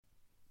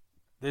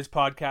This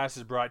podcast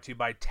is brought to you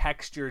by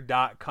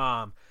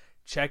Texture.com.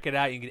 Check it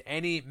out. You can get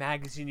any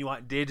magazine you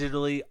want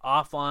digitally,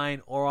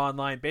 offline, or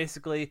online.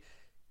 Basically,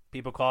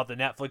 people call it the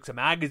Netflix of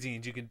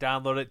magazines. You can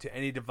download it to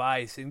any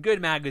device. And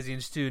good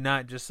magazines, too,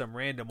 not just some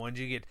random ones.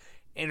 You get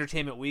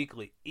Entertainment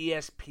Weekly,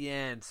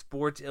 ESPN,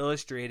 Sports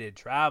Illustrated,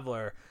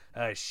 Traveler,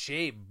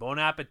 Shape, Bon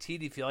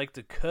Appetit if you like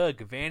to cook,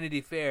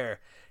 Vanity Fair.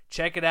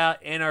 Check it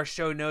out in our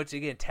show notes.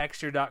 Again,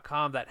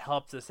 Texture.com. That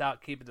helps us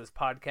out, keeping this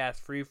podcast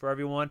free for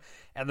everyone.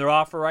 And their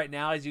offer right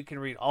now is you can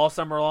read all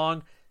summer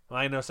long. Well,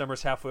 I know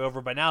summer's halfway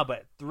over by now,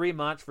 but 3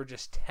 months for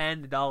just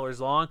 $10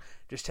 long.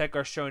 Just check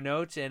our show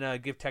notes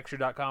and give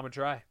Texture.com a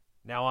try.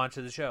 Now on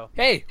to the show.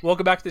 Hey,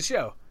 welcome back to the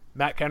show.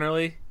 Matt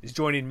Kennerly is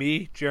joining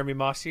me, Jeremy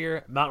Moss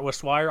here, Mountain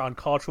West Wire on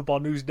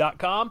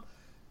collegefootballnews.com,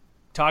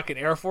 talking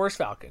Air Force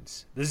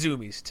Falcons, the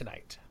Zoomies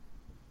tonight.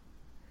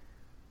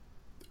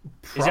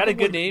 Is that a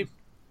good name?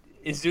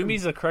 Is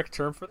Zoomies the correct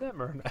term for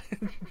them or not?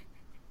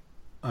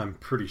 I'm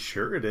pretty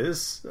sure it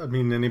is. I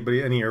mean,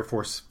 any Air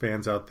Force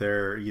fans out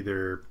there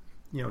either,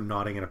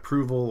 nodding in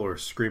approval or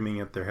screaming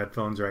at their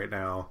headphones right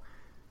now.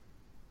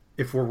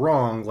 If we're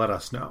wrong, let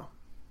us know.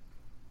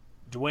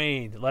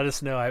 Dwayne, let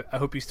us know. I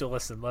hope you still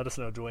listen. Let us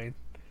know, Dwayne.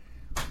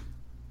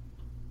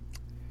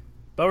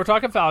 But we're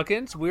talking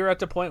Falcons. We're at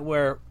the point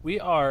where we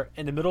are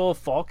in the middle of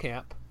fall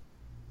camp.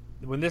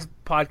 When this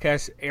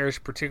podcast airs,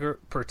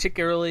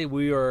 particularly,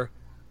 we are,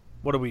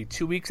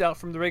 2 weeks out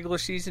from the regular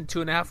season?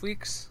 2.5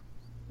 weeks?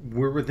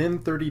 We're within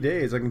 30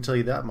 days, I can tell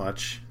you that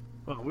much.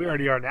 Well, we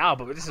already are now,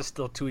 but this is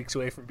still 2 weeks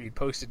away from being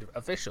posted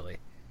officially.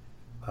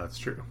 That's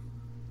true.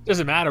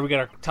 Doesn't matter. We got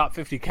our top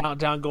 50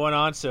 countdown going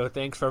on, so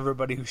thanks for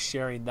everybody who's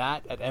sharing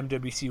that at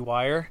MWC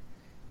Wire.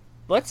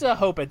 Let's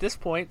hope at this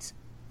point,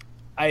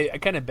 I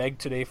kind of begged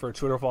today for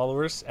Twitter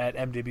followers at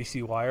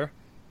MWC Wire.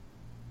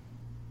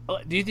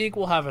 Do you think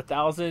we'll have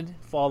 1,000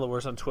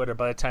 followers on Twitter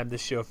by the time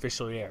this show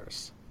officially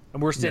airs?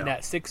 And we're sitting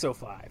at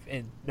 605.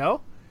 And no?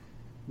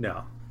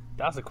 No.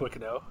 That's a quick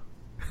no.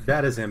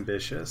 That is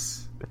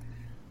ambitious.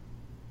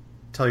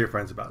 Tell your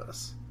friends about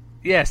us.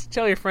 Yes,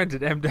 tell your friends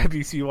at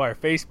MWC Wire.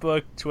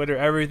 Facebook, Twitter,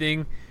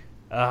 everything.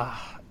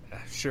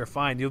 Sure,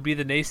 fine. You'll be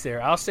the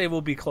naysayer. I'll say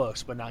we'll be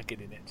close, but not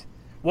getting it.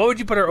 What would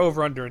you put our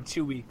over-under in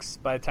 2 weeks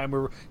by the time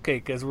we're... Okay,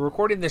 because we're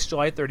recording this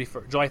July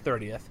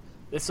 30th.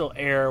 This will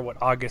air,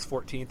 August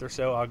 14th or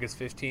so, August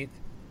 15th?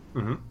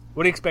 Mm-hmm.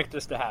 What do you expect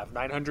us to have?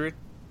 900?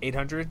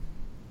 800?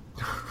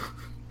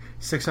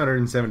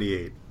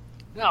 678.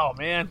 No,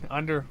 man.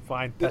 Under.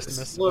 Fine.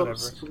 Pessimist. Whatever.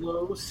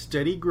 Slow,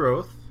 steady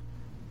growth.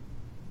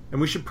 And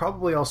we should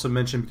probably also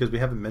mention, because we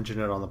haven't mentioned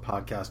it on the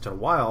podcast in a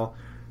while,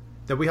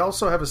 that we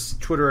also have a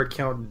Twitter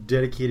account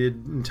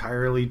dedicated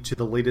entirely to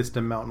the latest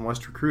in Mountain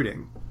West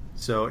recruiting.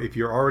 So if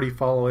you're already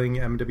following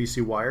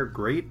MWC Wire,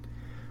 great.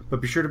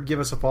 But be sure to give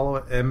us a follow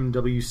at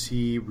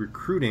MWC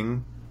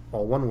Recruiting,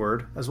 all one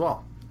word, as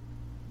well.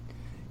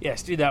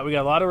 Yes, do that. We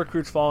got a lot of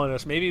recruits following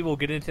us. Maybe we'll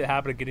get into the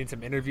habit of getting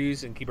some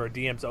interviews and keep our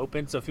DMs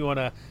open. So if you want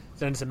to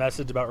send us a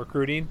message about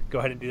recruiting, go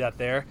ahead and do that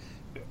there.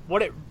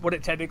 What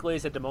it technically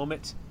is at the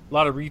moment, a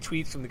lot of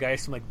retweets from the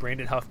guys from like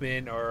Brandon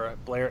Huffman or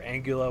Blair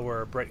Angula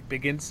or Brett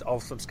Biggins, all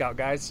some scout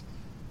guys.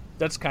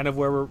 That's kind of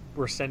where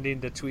we're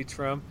sending the tweets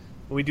from.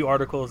 When we do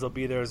articles, they'll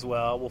be there as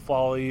well. We'll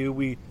follow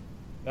you.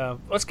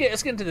 Let's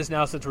get into this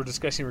now since we're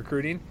discussing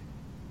recruiting.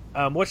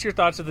 What's your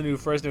thoughts of the new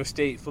Fresno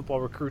State football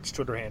recruits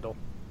Twitter handle?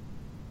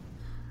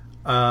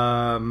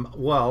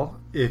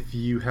 Well, if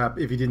you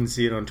didn't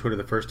see it on Twitter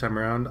the first time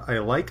around, I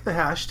like the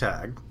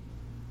hashtag,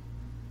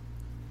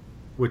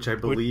 which I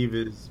believe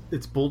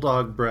it's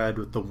Bulldog bread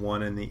with the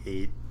 1 and the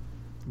 8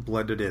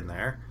 blended in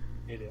there.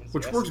 It is,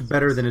 which works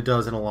better than it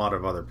does in a lot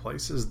of other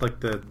places. Like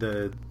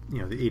the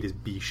 8 is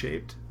B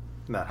shaped,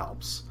 and that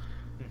helps.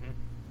 Mm-hmm.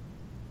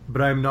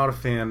 But I'm not a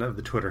fan of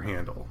the Twitter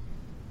handle.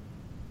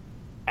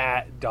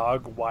 At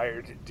Dog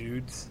Wired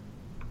Dudes.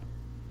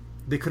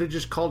 They could have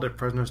just called it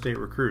Fresno State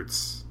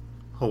Recruits.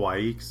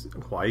 Hawaii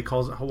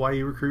calls it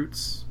Hawaii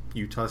Recruits.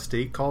 Utah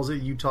State calls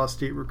it Utah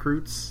State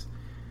Recruits.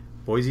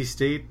 Boise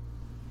State.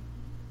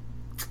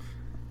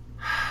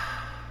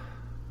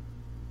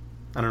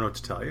 I don't know what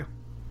to tell you.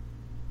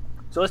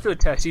 So let's do a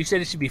test. You said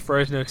it should be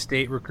Fresno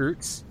State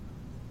Recruits.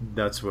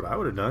 That's what I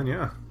would have done,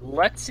 yeah.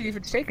 Let's see if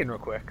it's taken real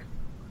quick.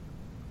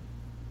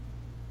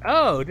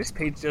 Oh, this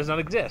page does not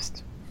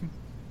exist.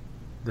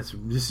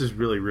 This is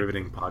really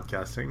riveting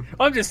podcasting.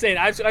 I'm just saying.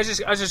 I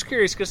was just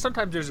curious because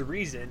sometimes there's a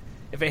reason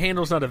if a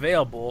handle's not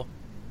available,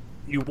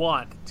 you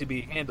want to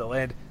be handled,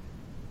 and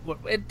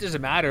it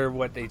doesn't matter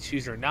what they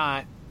choose or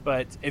not.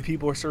 But if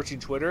people are searching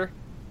Twitter,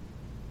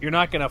 you're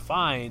not going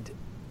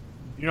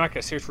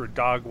to search for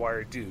Dog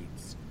Wire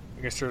Dudes.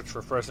 You're going to search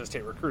for Fresno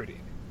State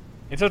Recruiting,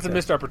 and so it's a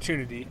missed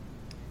opportunity.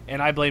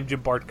 And I blame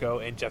Jim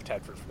Bartko and Jeff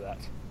Tedford for that.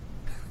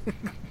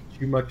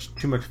 Too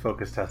much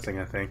focus testing,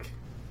 I think.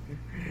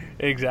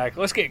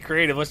 Exactly. Let's get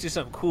creative. Let's do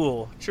something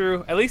cool.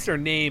 True. At least their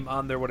name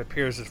on there, what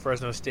appears as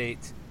Fresno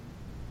State.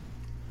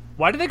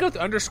 Why do they go with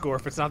underscore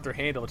if it's not their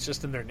handle? It's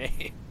just in their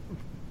name.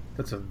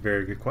 That's a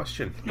very good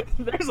question.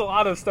 There's a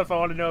lot of stuff I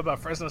want to know about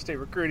Fresno State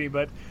recruiting,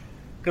 but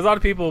because a lot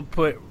of people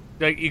put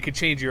like you could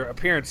change your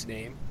appearance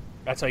name.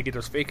 That's how you get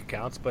those fake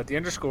accounts. But the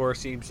underscore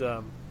seems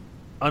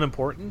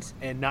unimportant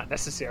and not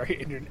necessary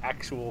in your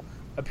actual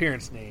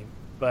appearance name.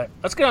 But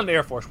let's get on to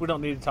Air Force. We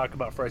don't need to talk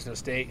about Fresno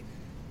State.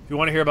 If you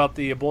want to hear about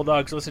the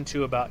Bulldogs, listen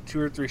to about 2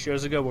 or 3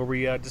 shows ago where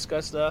we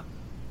discussed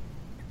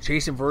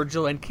Jason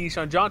Virgil and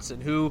Keyshawn Johnson,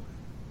 who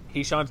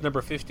Keyshawn's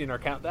number 50 in our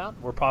countdown.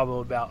 We're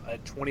probably about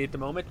at 20 at the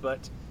moment,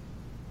 but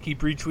keep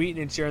retweeting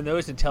and sharing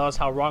those and tell us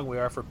how wrong we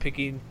are for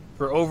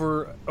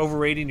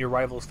overrating your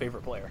rival's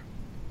favorite player.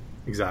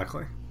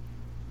 Exactly.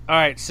 All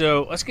right,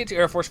 so let's get to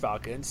Air Force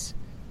Falcons.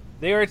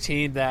 They are a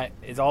team that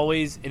is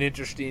always an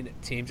interesting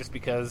team just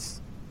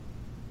because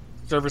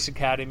Service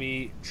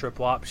Academy,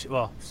 triple option.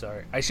 Well,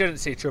 sorry, I shouldn't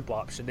say triple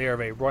option. They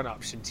are a run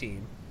option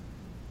team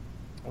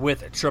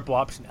with triple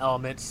option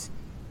elements,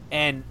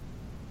 and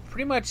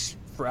pretty much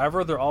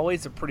forever they're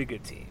always a pretty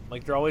good team.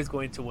 Like they're always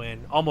going to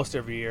win almost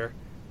every year,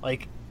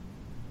 like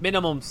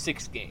minimum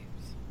 6 games.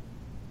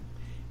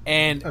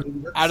 And I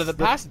mean, out of the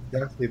past,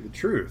 that's exactly the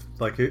truth.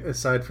 Like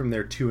aside from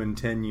their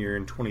 2-10 year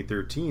in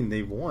 2013,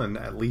 they've won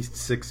at least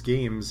 6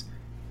 games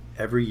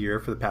every year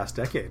for the past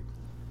decade.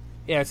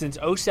 Yeah, since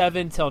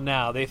 2007 till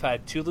now, they've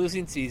had 2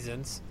 losing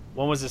seasons.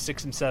 One was a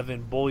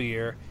 6-7 bowl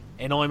year,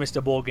 and only missed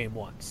a bowl game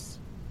once.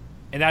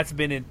 And that's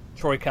been in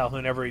Troy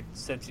Calhoun ever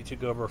since he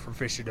took over from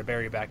Fisher to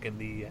Berry back in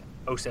the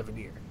 2007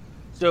 year.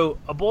 So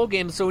a bowl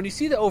game. So when you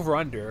see the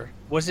over/under,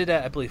 was it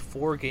at I believe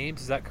 4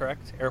 games? Is that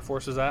correct? Air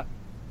Force was at.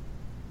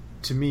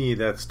 To me,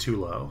 that's too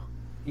low.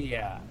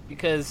 Yeah,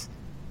 because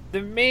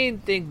the main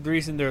thing, the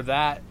reason they're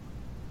that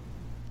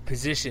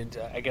positioned,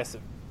 I guess,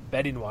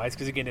 betting-wise,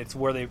 because, again, it's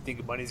where they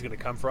think money's going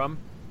to come from,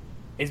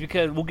 is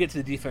because we'll get to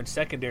the defense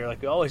secondary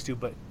like we always do,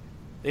 but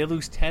they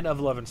lose 10 of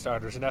 11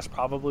 starters, and that's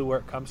probably where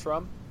it comes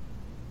from,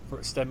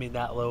 for stemming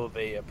that low of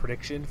a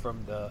prediction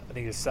from I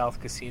think the South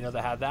Casino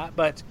that had that.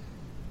 But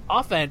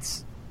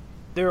offense,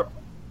 they're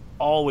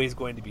always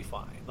going to be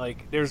fine.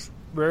 Like, there's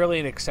rarely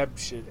an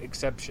exception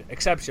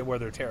where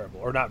they're terrible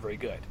or not very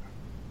good.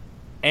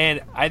 And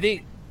I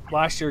think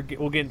last year,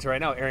 we'll get into right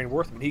now, Aaron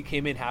Worthman, he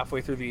came in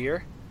halfway through the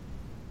year.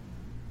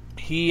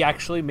 He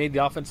actually made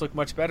the offense look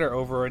much better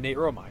over Nate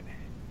Romine.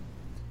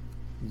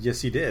 Yes,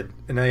 he did.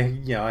 And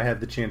I had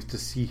the chance to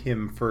see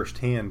him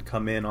firsthand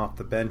come in off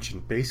the bench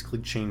and basically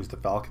change the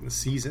Falcons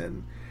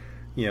season.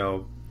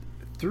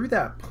 Through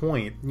that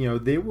point,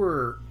 they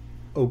were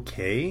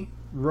okay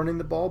running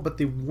the ball, but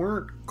they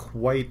weren't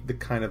quite the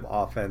kind of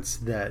offense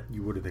that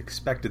you would have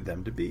expected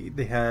them to be.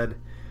 They had,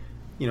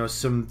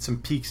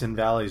 some peaks and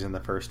valleys in the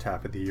first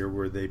half of the year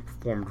where they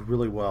performed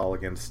really well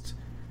against,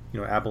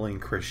 Abilene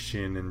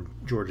Christian and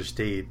Georgia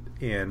State,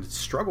 and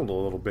struggled a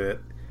little bit,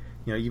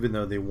 even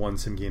though they won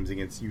some games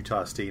against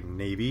Utah State and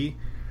Navy.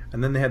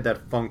 And then they had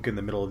that funk in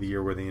the middle of the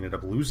year where they ended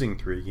up losing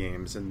 3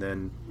 games. And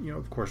then,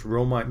 of course,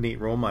 Nate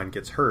Romine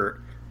gets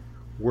hurt.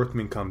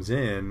 Worthman comes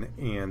in,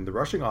 and the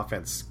rushing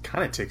offense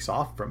kind of takes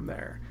off from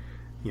there.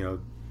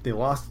 They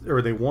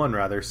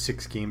won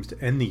 6 games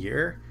to end the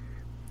year.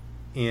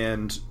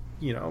 And,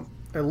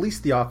 at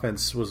least the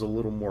offense was a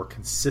little more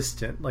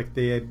consistent. Like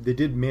they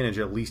did manage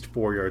at least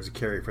 4 yards a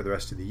carry for the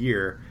rest of the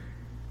year.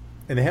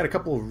 And they had a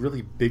couple of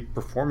really big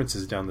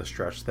performances down the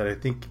stretch that I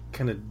think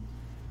kind of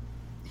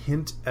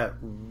hint at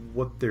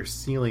what their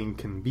ceiling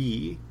can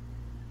be.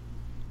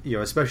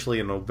 Especially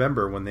in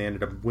November when they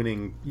ended up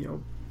winning,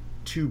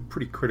 2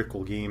 pretty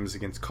critical games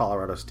against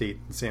Colorado State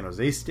and San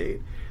Jose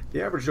State.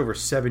 They averaged over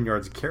 7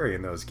 yards a carry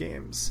in those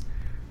games.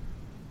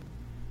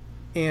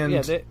 And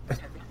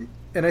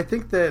and I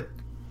think that,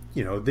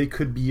 they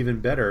could be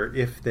even better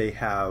if they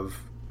have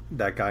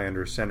that guy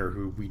under center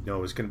who we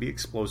know is going to be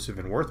explosive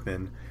in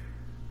Worthman.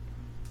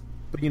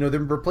 But, they're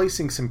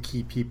replacing some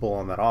key people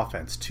on that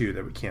offense, too,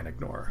 that we can't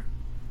ignore.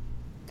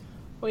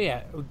 Well,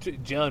 yeah,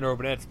 Jalen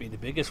Robinette's being the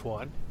biggest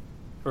one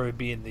for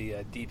being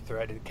the deep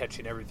threat and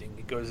catching everything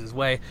that goes his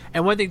way.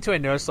 And one thing, too, I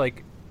noticed,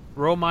 like,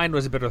 Romine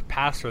was a better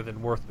passer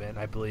than Worthman,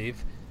 I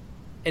believe.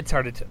 It's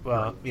hard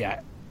to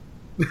yeah.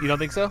 You don't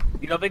think so?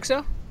 You don't think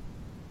so?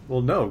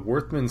 Well, no.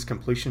 Worthman's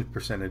completion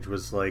percentage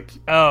was like...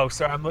 Oh,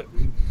 sorry.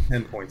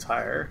 10 points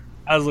higher.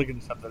 I was looking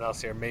at something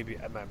else here. Maybe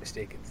I'm not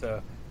mistaken.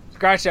 So,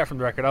 scratch that from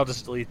the record. I'll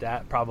just delete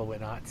that. Probably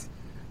not.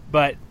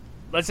 But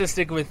let's just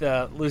stick with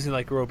losing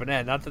like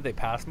Robinette. Not that they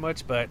pass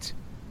much, but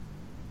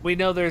we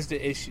know there's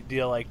the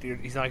deal. Like, dude,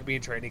 he's not going to be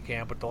in training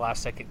camp with the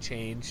last-second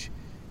change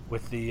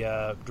with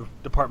the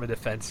Department of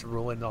Defense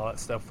ruling and all that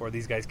stuff where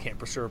these guys can't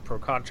pursue a pro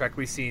contract.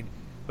 We've seen...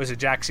 Was it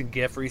Jackson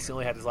Giff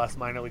recently had his last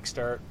minor league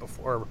start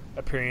before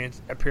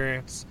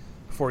appearance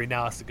before he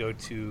now has to go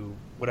to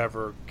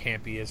whatever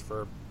camp he is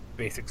for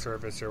basic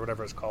service or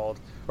whatever it's called,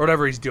 or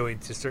whatever he's doing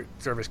to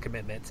service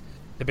commitment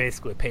to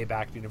basically pay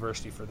back the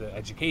university for the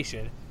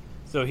education.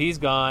 So he's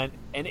gone,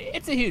 and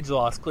it's a huge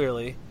loss,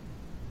 clearly.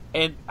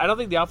 And I don't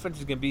think the offense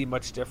is going to be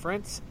much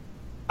different.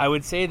 I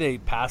would say the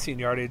passing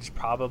yardage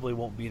probably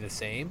won't be the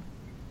same,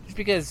 just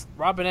because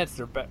Robinette's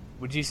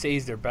would you say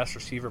he's their best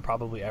receiver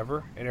probably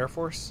ever in Air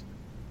Force?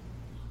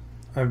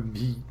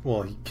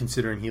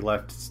 Considering he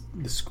left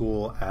the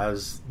school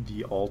as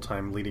the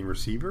all-time leading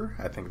receiver,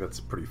 I think that's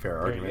a pretty fair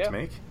argument to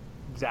make.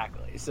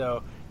 Exactly.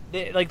 So,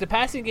 the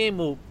passing game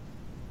will.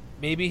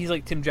 Maybe he's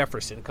like Tim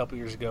Jefferson a couple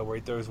years ago where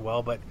he throws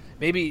well, but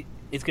maybe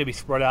it's going to be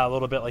spread out a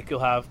little bit. Like you'll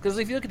have, because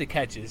if you look at the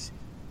catches,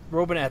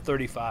 Robinette had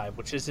 35,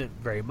 which isn't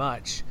very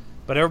much,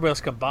 but everybody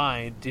else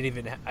combined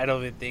I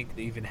don't even think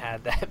they even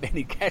had that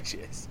many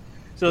catches.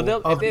 So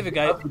if they have a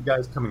guy, of the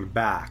guys coming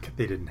back,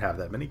 they didn't have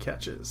that many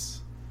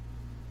catches.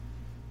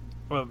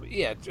 Well,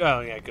 yeah,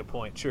 good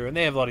point. True, and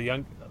they have a lot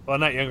of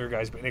not younger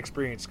guys, but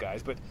inexperienced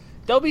guys. But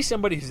there'll be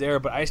somebody who's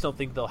there, but I just don't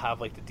think they'll have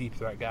like the deep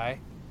threat guy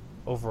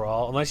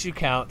overall, unless you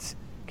count.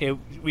 Okay,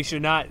 we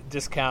should not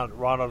discount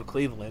Ronald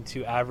Cleveland,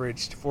 who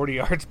averaged 40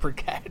 yards per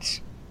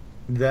catch.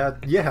 On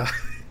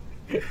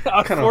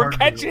 4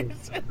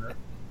 catches.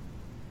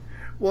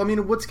 Well, I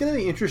mean, what's going to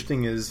be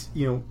interesting is,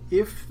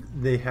 if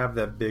they have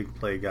that big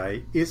play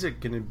guy, is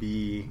it going to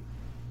be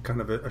kind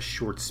of a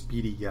short,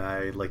 speedy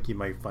guy like you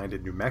might find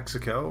in New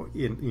Mexico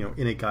in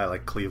a guy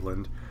like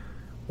Cleveland,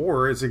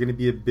 or is it going to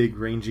be a big,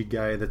 rangy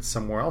guy that's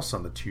somewhere else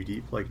on the two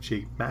deep like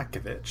Jake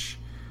Makovich?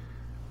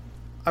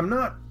 I'm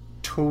not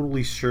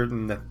totally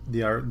certain that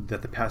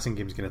the passing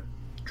game is going to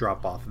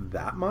drop off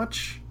that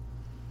much,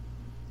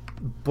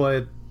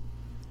 but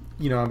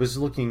I was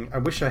looking. I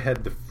wish I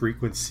had the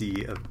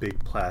frequency of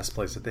big pass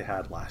plays that they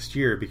had last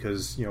year,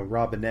 because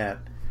Robinette,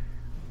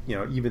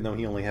 even though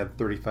he only had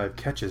 35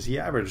 catches, he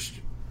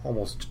averaged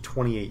almost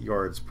 28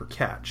 yards per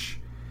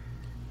catch.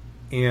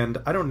 And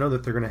I don't know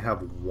that they're going to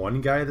have one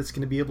guy that's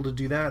going to be able to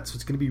do that, so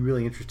it's going to be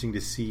really interesting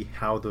to see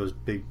how those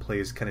big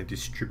plays kind of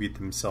distribute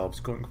themselves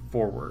going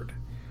forward.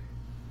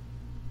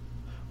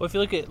 Well, if you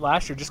look at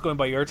last year, just going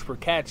by yards per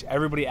catch,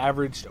 everybody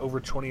averaged over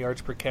 20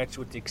 yards per catch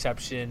with the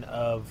exception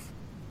of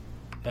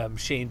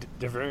Shane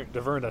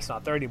DeVerne, that's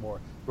not there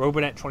anymore.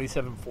 Robinette,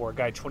 27.4.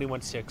 Guy,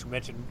 21.6. We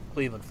mentioned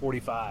Cleveland,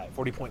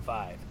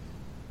 40.5.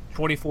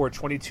 24,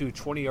 22,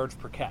 20 yards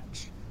per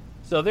catch.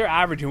 So they're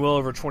averaging well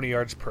over 20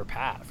 yards per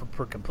pass,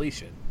 per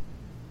completion.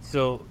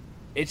 So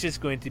it's just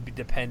going to be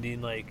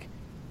depending,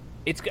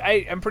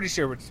 I'm pretty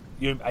sure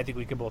I think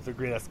we can both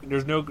agree that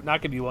there's not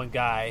going to be one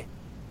guy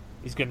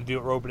who's going to do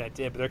what Robinette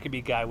did, but there could be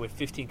a guy with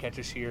 15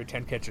 catches here,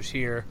 10 catches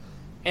here,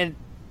 and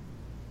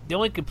they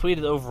only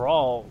completed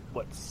overall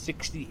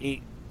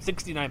 69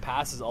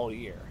 passes all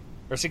year,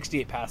 or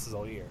 68 passes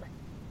all year.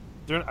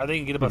 Are they going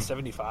to get about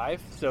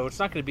 75? So it's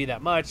not going to be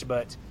that much,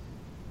 but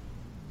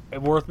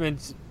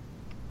Worthman's,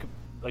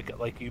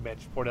 like you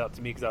mentioned, pointed out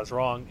to me because I was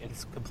wrong, and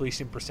his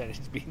completion percentage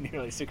being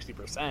nearly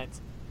 60%.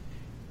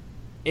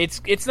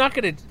 It's not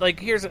going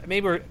to,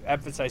 maybe we're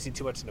emphasizing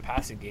too much in the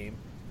passing game,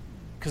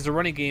 because the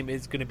running game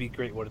is going to be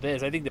great what it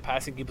is. I think the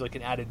passing game is like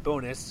an added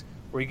bonus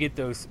where you get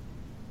those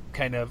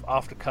kind of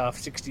off-the-cuff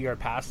 60-yard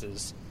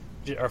passes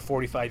or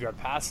 45-yard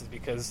passes,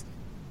 because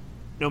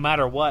no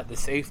matter what, the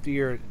safety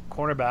or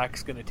cornerback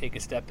is going to take a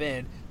step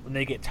in when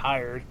they get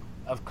tired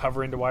of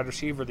covering the wide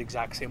receiver the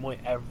exact same way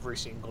every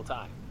single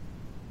time.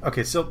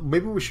 Okay, so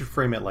maybe we should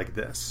frame it like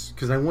this,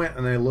 because I went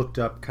and I looked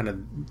up kind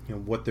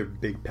of what their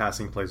big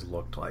passing plays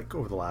looked like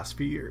over the last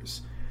few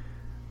years.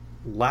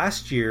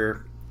 Last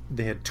year,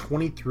 they had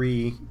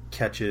 23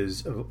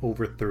 catches of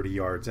over 30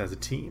 yards as a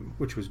team,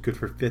 which was good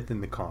for 5th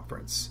in the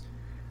conference.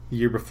 The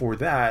year before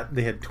that,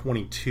 they had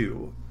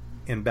 22,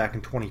 and back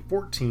in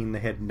 2014, they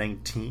had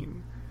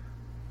 19.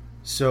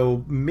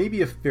 So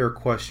maybe a fair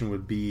question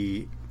would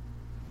be,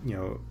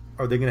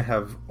 are they going to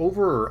have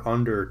over or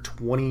under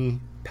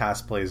 20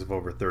 pass plays of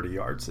over 30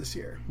 yards this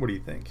year? What do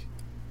you think?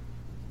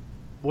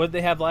 What did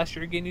they have last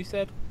year again, you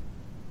said?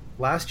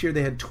 Last year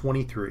they had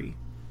 23.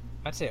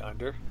 I'd say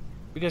under.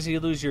 Because you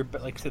lose your,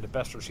 like I said, the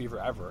best receiver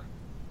ever,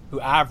 who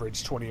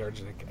averaged 20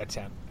 yards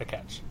a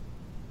catch.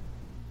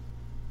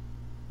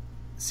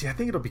 See, I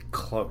think it'll be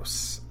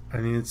close. I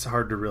mean, it's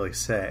hard to really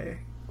say.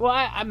 Well,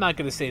 I'm not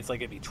going to say it's like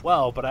it'd be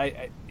 12, but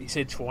you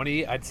said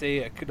 20. I'd say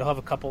it could have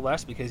a couple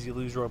less because you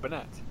lose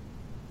Robinette.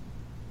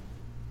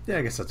 Yeah,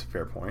 I guess that's a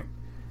fair point.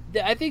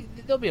 I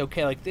think they'll be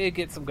okay. Like, they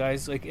get some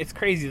guys, like, it's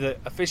crazy the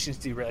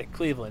efficiency, like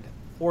Cleveland,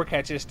 4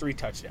 catches, 3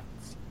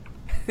 touchdowns.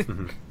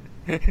 Mm-hmm.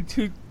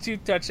 two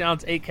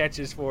touchdowns, 8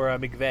 catches for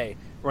McVay,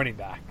 running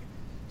back.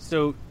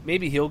 So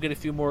maybe he'll get a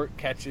few more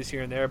catches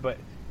here and there, but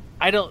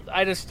I don't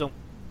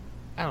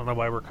know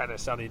why we're kind of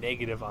sounding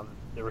negative on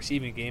the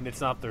receiving game.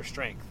 It's not their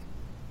strength.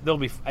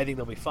 I think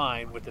they'll be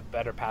fine with a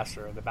better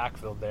passer in the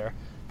backfield there.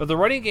 But the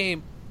running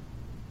game,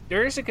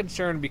 there is a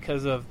concern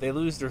because they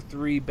lose their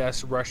 3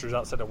 best rushers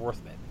outside of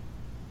Worthman.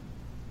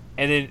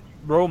 And then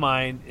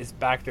Romine is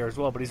back there as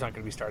well, but he's not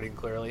going to be starting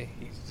clearly.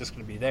 He's just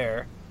going to be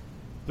there.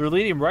 Their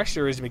leading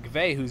rusher is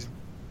McVay, who's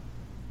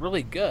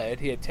really good.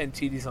 He had 10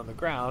 TDs on the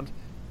ground.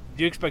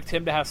 Do you expect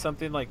him to have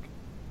something like...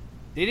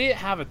 They didn't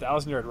have a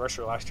 1,000-yard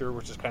rusher last year,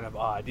 which is kind of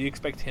odd. Do you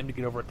expect him to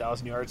get over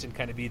 1,000 yards and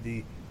kind of be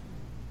the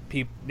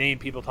name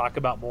people talk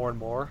about more and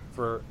more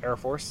for Air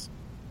Force?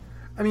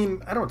 I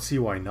mean, I don't see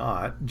why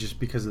not, just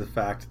because of the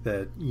fact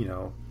that,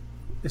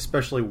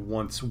 especially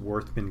once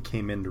Worthman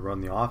came in to run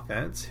the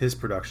offense, his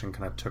production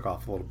kind of took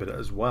off a little bit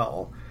as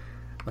well.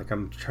 Like,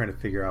 I'm trying to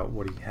figure out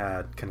what he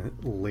had kind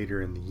of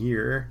later in the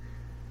year.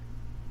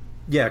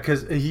 Yeah,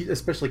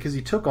 especially because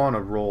he took on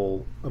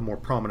a more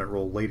prominent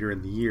role later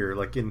in the year.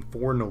 Like in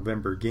 4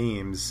 November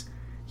games,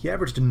 he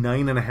averaged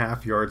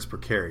 9.5 yards per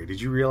carry. Did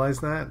you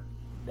realize that?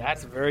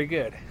 That's very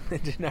good. I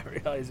did not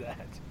realize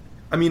that.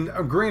 I mean,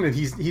 granted,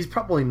 he's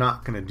probably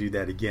not going to do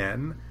that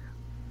again,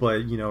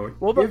 but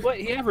but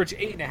he averaged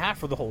 8.5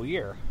 for the whole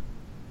year.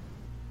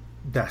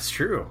 That's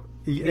true.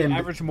 He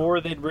averaged more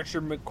than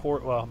Richard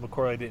McCoy. Well,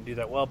 McCoy didn't do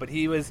that well, but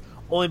he was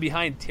only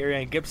behind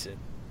Terrion Gibson.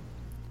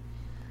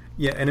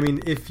 Yeah, and I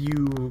mean, if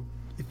you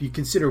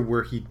consider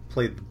where he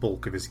played the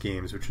bulk of his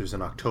games, which was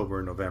in October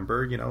and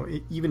November,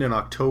 even in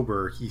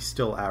October, he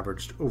still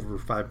averaged over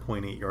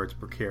 5.8 yards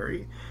per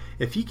carry.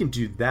 If he can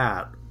do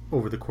that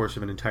over the course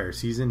of an entire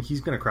season,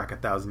 he's going to crack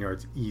 1,000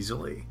 yards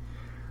easily.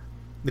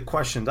 The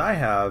questions I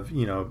have,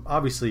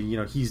 obviously,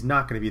 he's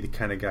not going to be the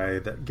kind of guy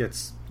that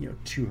gets,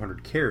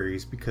 200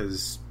 carries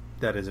because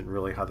that isn't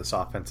really how this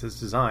offense is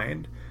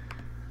designed.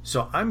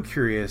 So I'm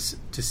curious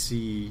to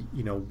see,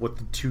 what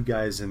the two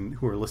guys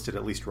who are listed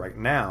at least right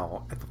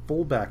now at the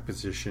fullback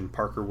position,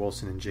 Parker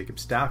Wilson and Jacob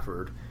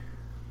Stafford,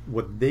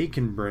 what they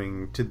can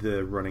bring to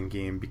the running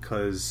game,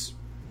 because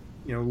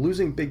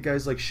losing big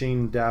guys like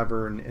Shane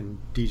Daver and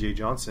DJ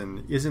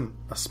Johnson isn't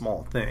a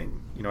small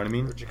thing. You know what I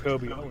mean? Or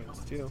Jacoby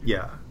Owens too.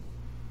 Yeah.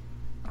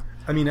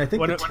 I mean, I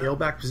think the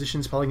tailback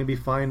position is probably going to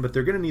be fine, but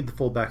they're going to need the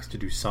fullbacks to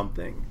do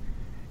something.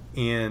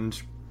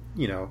 And,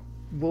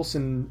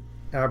 Wilson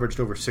averaged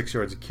over 6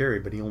 yards a carry,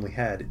 but he only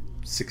had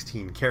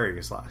 16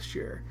 carries last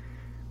year.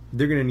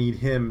 They're going to need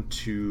him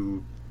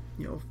to,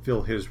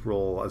 fill his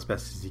role as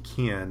best as he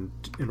can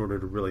in order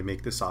to really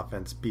make this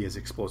offense be as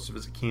explosive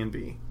as it can be.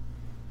 Do you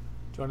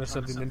want to know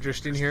something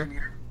interesting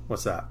here?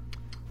 What's that?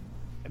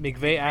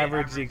 McVay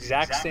averaged the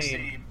exact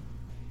same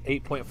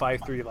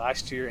 8.53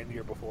 last year and the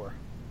year before.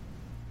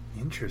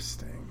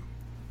 Interesting.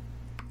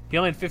 He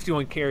only had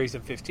 51 carries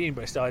in 15,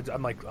 but still,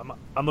 I'm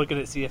looking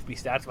at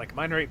CFB stats. I'm like, am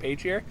I on the right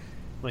page here?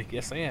 I'm like,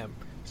 yes, I am.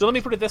 So let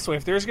me put it this way: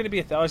 if there's going to be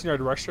a 1,000-yard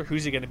rusher,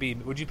 who's it going to be?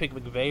 Would you pick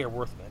McVay or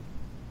Worthman?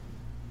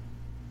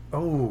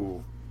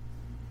 Oh,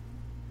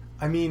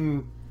 I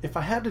mean, if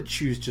I had to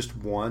choose just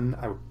one,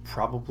 I would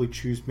probably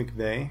choose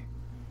McVay.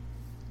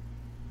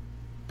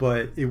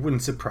 But it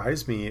wouldn't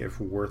surprise me if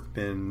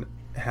Worthman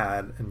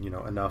had,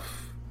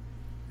 enough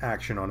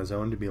action on his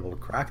own to be able to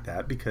crack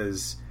that,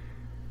 because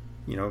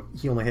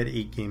he only had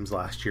 8 games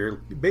last year,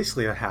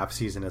 basically a half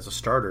season as a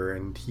starter,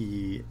 and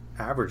he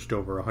averaged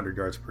over 100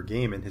 yards per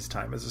game in his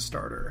time as a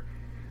starter.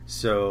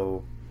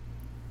 So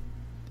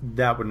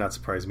that would not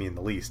surprise me in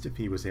the least if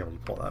he was able to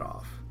pull that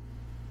off.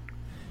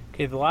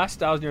 Okay, the last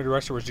 1,000-yard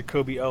rusher was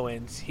Jacoby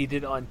Owens. He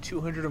did on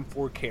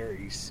 204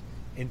 carries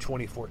in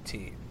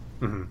 2014.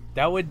 Mm-hmm.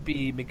 That would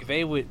be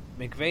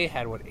McVay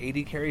had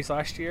 80 carries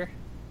last year?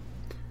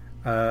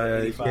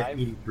 85? Yeah,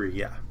 83,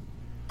 yeah.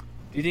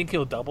 Do you think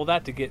he'll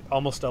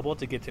almost double it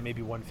to get to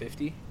maybe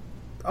 150?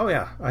 Oh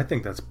yeah, I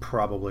think that's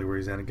probably where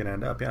he's going to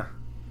end up, yeah.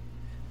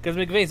 Because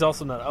McVay's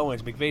also not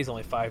Owens. McVay's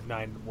only 5'9",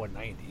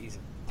 190. He's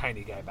a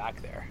tiny guy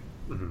back there.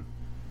 Mm-hmm.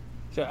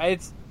 So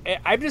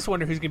I just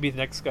wonder who's going to be the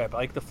next guy. But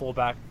I like the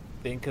fullback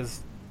thing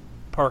because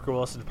Parker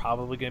Wilson's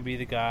probably going to be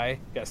the guy.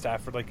 You got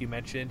Stafford, like you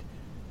mentioned.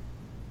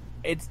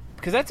 It's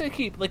because that's a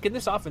key. Like in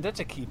this offense,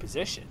 that's a key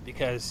position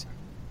because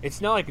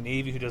it's not like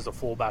Navy who does the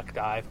fullback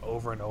dive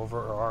over and over,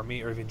 or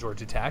Army, or even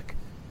Georgia Tech.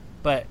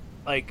 But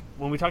like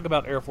when we talk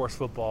about Air Force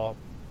football,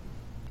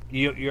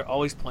 you're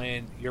always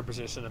playing your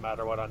position no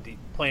matter what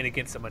playing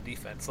against them on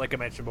defense. Like I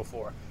mentioned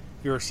before,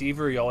 if you're a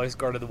receiver, you always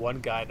guard the one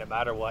guy no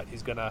matter what.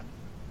 He's gonna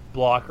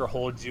block or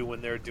hold you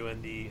when they're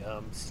doing the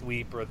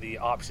sweep or the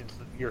option to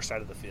your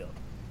side of the field.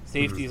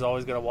 Safety is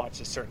always gonna watch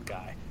a certain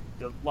guy.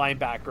 The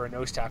linebacker or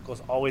nose tackle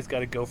has always got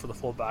to go for the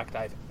fullback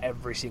dive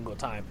every single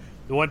time.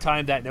 The one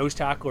time that nose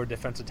tackle or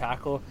defensive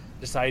tackle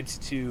decides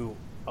to,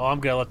 I'm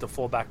going to let the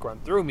fullback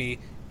run through me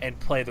and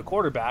play the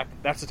quarterback,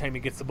 that's the time he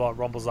gets the ball and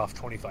rumbles off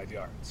 25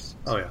 yards.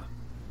 Oh, yeah.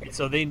 And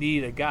so they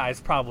need a guy, it's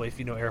probably, if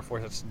you know Air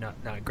Force, it's not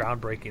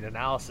groundbreaking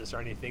analysis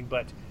or anything,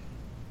 but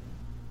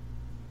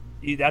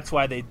that's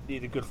why they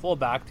need a good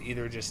fullback to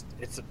either just,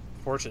 it's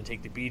unfortunate,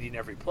 take the beating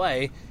every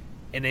play,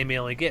 and they may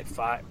only get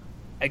 5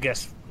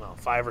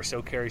 or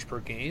so carries per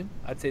game.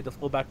 I'd say the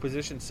fullback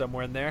position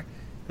somewhere in there.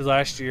 Because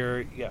last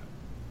year,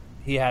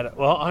 he had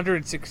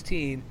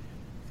 116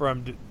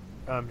 from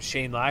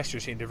Shane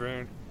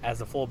DeVerne as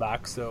a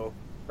fullback. So,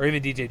 or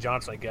even DJ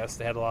Johnson, I guess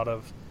they had a lot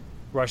of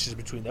rushes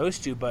between those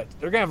two, but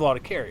they're gonna have a lot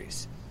of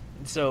carries,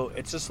 and so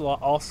it's just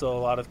also a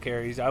lot of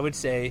carries. I would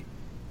say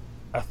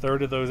a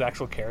third of those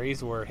actual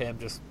carries were him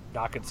just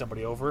knocking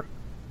somebody over,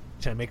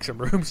 trying to make some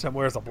room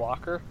somewhere as a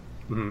blocker.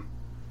 Mm-hmm.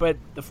 But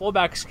the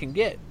fullbacks can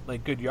get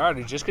like good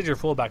yardage. Just because you're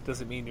fullback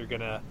doesn't mean you're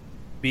gonna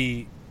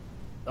be,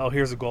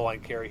 here's a goal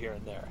line carry here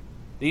and there.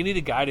 You need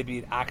a guy to be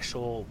an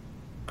actual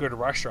good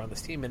rusher on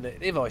this team, and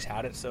they've always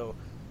had it. So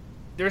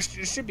there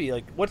should be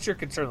like, what's your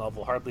concern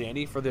level? Hardly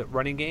any for the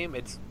running game.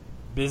 It's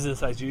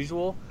business as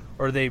usual,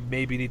 or they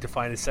maybe need to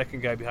find a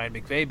second guy behind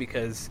McVay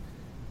because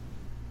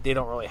they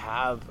don't really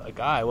have a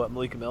guy.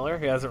 Malik Miller?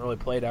 He hasn't really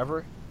played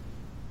ever.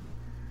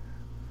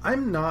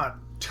 I'm not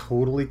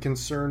totally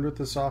concerned with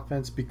this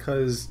offense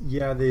because,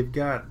 yeah, they've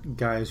got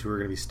guys who are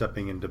going to be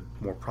stepping into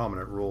more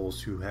prominent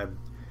roles who had,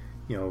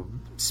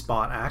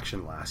 spot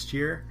action last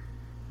year.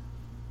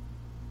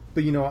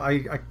 But,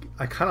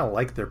 I kind of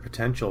like their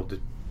potential to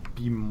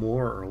be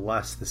more or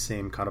less the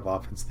same kind of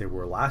offense they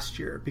were last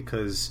year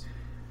because,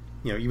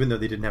 even though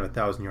they didn't have a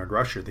 1,000-yard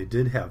rusher, they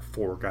did have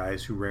 4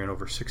 guys who ran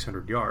over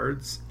 600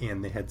 yards,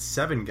 and they had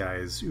 7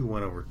 guys who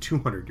went over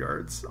 200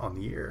 yards on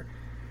the year.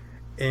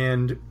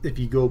 And if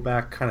you go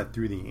back kind of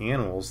through the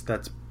annals,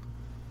 that's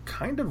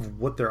kind of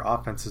what their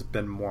offense has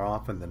been more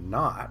often than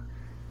not.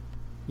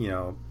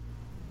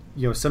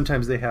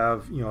 Sometimes they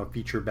have, a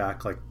feature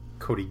back like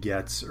Cody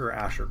Getz or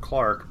Asher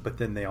Clark, but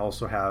then they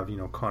also have,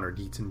 Connor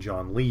Dietz and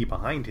John Lee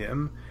behind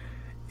him,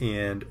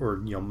 or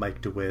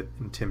Mike DeWitt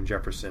and Tim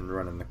Jefferson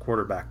running the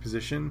quarterback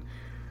position.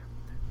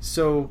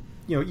 So,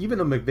 even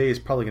though McVay is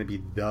probably going to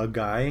be the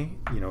guy,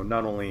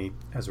 not only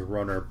as a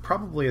runner,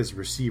 probably as a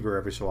receiver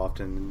every so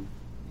often,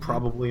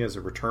 probably as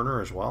a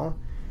returner as well.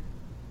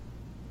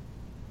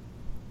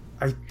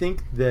 I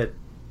think that,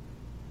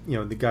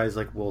 the guys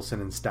like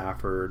Wilson and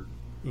Stafford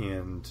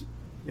and,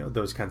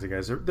 those kinds of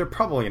guys, they're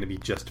probably going to be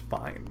just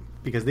fine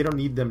because they don't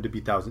need them to be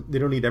they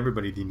don't need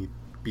everybody to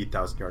be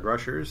 1,000-yard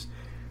rushers.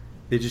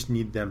 They just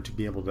need them to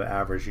be able to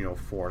average,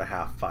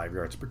 4.5, 5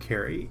 yards per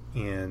carry.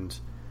 And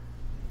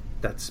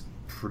that's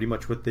pretty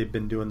much what they've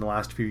been doing the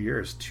last few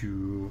years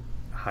to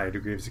a high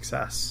degree of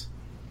success.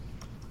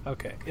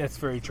 Okay, that's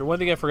very true. One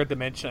thing I forgot to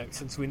mention,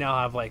 since we now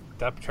have like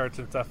depth charts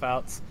and stuff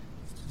out,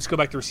 let's go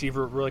back to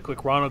receiver really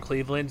quick. Ronald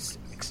Cleveland's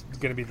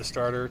going to be the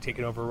starter,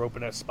 taking over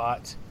Ropanet's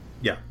spot.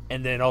 Yeah.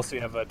 And then also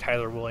you have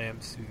Tyler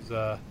Williams, who's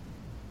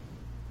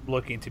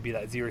looking to be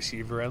that Z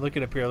receiver. And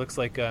looking up here, it looks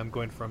like I'm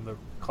going from the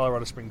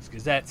Colorado Springs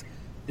Gazette.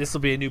 This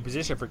will be a new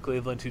position for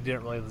Cleveland, who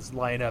didn't really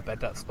line up at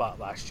that spot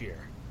last year.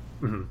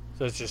 Mm-hmm.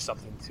 So it's just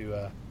something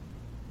to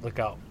look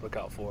out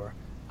for.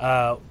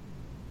 So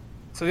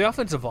the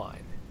offensive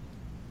line.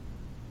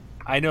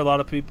 I know a lot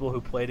of people who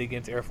played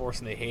against Air Force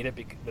and they hate it,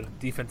 the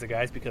defensive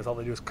guys, because all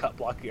they do is cut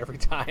block you every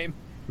time.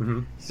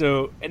 Mm-hmm.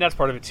 So, and that's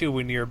part of it too.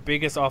 When your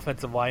biggest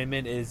offensive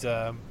lineman is,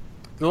 they're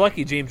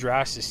lucky James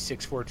Rash is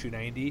 6'4",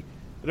 290,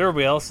 but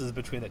everybody else is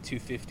between that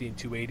 250 and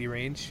 280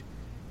 range.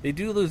 They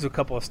do lose a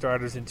couple of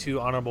starters and 2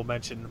 honorable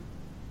mention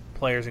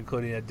players,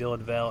 including Dylan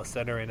Vale at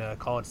center and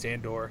Colin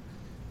Sandor,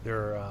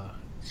 their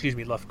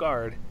left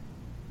guard.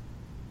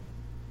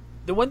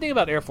 The one thing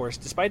about Air Force,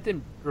 despite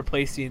them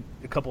replacing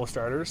a couple of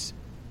starters,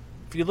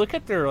 if you look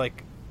at their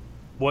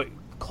what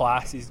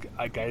class these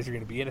guys are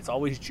going to be in, it's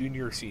always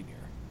junior or senior.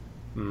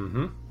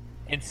 Mm-hmm.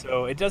 And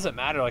so it doesn't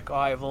matter.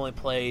 I've only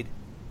played,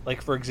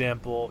 for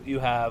example, you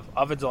have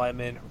offensive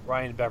lineman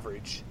Ryan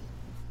Beveridge.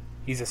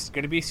 He's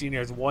going to be a senior,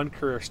 has 1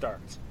 career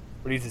start,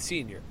 but he's a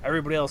senior.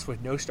 Everybody else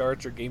with no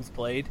starts or games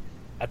played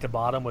at the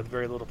bottom with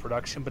very little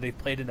production, but they've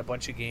played in a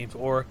bunch of games,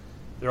 or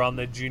they're on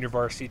the junior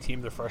varsity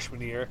team their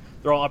freshman year.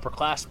 They're all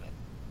upperclassmen.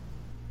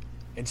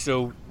 And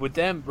so with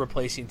them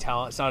replacing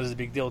talent, it's not as a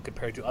big deal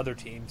compared to other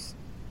teams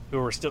who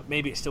are still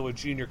a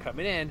junior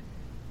coming in,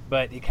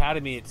 but the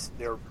academy,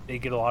 they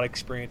get a lot of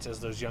experience as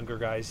those younger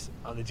guys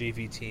on the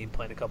JV team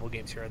playing a couple of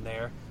games here and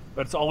there.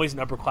 But it's always an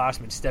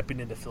upperclassman stepping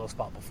in to fill a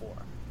spot before.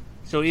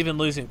 So even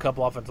losing a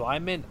couple offensive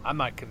linemen, I'm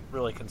not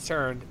really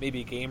concerned.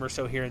 Maybe a game or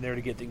so here and there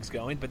to get things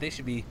going, but they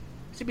should be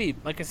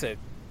like I said,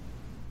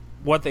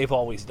 what they've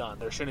always done.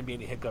 There shouldn't be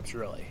any hiccups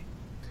really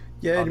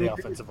on the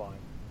offensive line.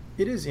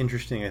 It is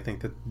interesting, I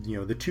think, that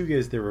the 2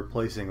 guys they're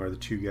replacing are the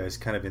 2 guys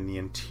kind of in the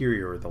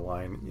interior of the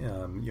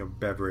line,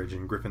 Beveridge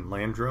and Griffin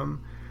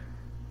Landrum.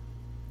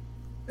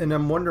 And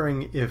I'm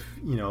wondering if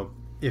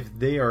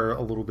they are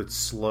a little bit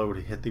slow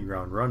to hit the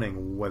ground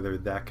running, whether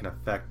that can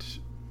affect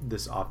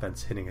this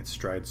offense hitting its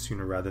stride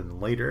sooner rather than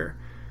later,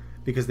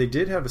 because they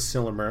did have a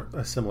similar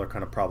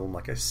kind of problem,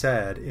 like I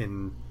said,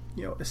 in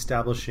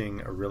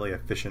establishing a really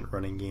efficient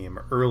running game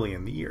early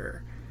in the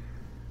year.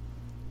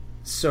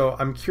 So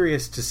I'm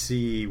curious to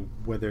see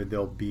whether they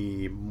will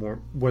be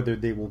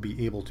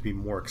able to be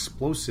more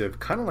explosive,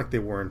 kind of like they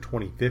were in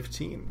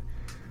 2015,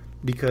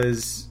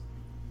 because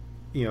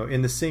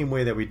in the same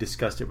way that we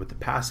discussed it with the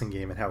passing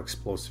game and how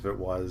explosive it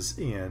was,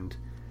 and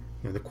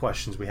the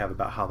questions we have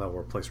about how that will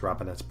replace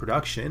Robinette's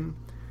production.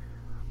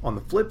 On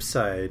the flip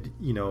side,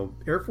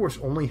 Air Force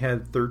only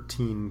had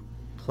 13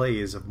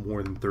 plays of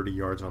more than 30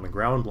 yards on the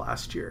ground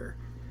last year.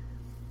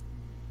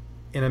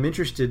 And I'm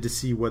interested to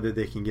see whether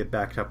they can get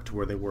back up to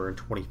where they were in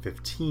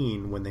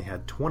 2015 when they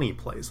had 20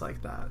 plays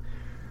like that.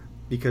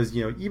 Because,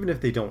 even if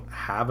they don't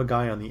have a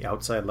guy on the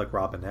outside like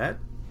Robinette,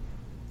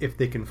 if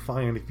they can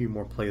find a few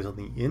more plays on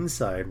the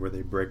inside where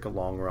they break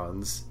long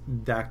runs,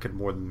 that could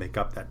more than make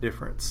up that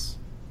difference.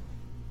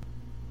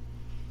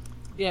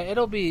 Yeah,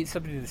 it'll be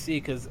something to see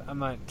because I'm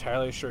not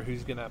entirely sure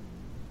who's going to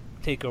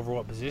take over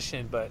what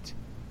position, but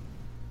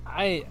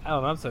I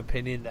don't know, I'm of the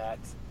opinion that,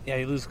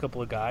 you lose a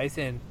couple of guys,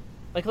 and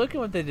look at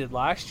what they did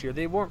last year.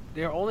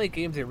 Their only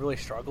games they really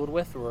struggled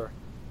with were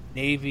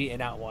Navy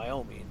and out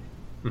Wyoming,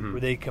 mm-hmm.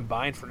 where they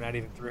combined for not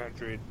even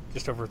 300,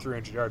 just over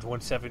 300 yards,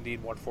 170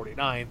 and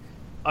 149,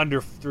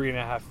 under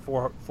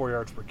 3.5, 4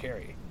 yards per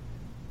carry.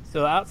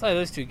 So outside of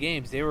those two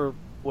games, they were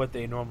what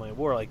they normally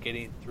were, like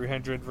getting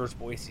 300 versus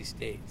Boise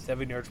State,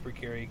 7 yards per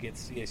carry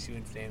against CSU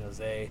and San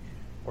Jose,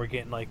 or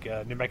getting like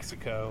New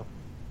Mexico,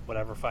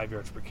 whatever, 5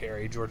 yards per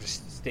carry. Georgia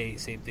State,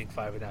 same thing,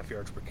 5.5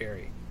 yards per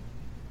carry.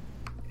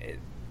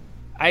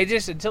 I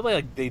just, until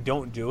they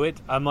don't do it,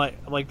 I'm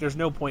like, there's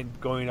no point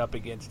going up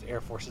against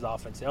Air Force's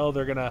offense. Oh,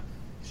 they're gonna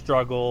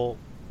struggle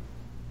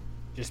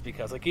just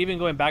because. Like, even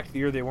going back to the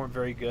year they weren't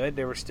very good,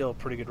 they were still a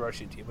pretty good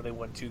rushing team when they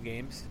won 2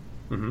 games.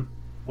 Mm-hmm.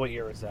 What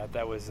year was that?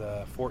 That was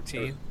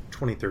 14?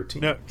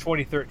 2013. No,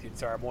 2013.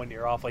 Sorry, I'm 1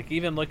 year off. Like,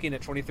 even looking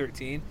at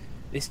 2013,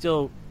 they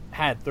still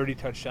had 30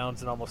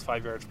 touchdowns and almost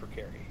 5 yards per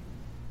carry.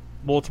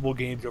 Multiple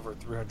games over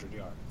 300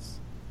 yards.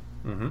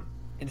 Mm-hmm.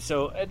 And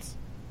so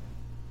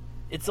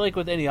it's like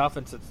with any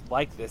offense that's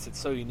like this, it's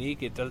so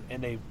unique. It does,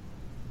 and they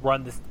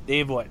run this.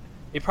 They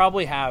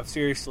probably have,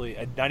 seriously,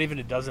 not even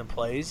a dozen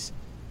plays,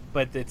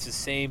 but it's the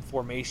same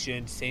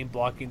formation, same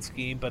blocking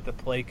scheme, but the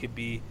play could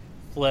be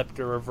flipped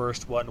or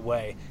reversed one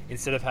way.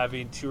 Instead of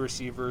having 2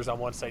 receivers on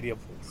one side, you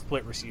have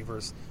split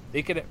receivers.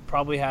 They could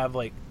probably have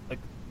like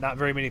not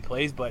very many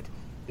plays, but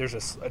there's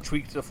a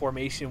tweak to the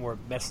formation where it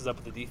messes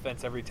up the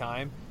defense every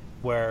time.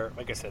 Where,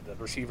 like I said, the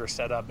receiver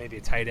set up maybe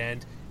a tight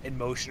end in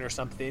motion or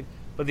something,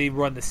 but they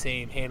run the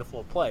same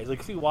handful of plays. Like,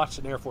 if you watch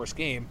an Air Force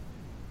game,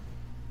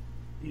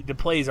 the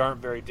plays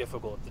aren't very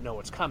difficult to know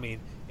what's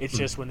coming. It's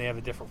just when they have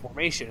a different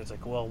formation, it's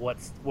like, well,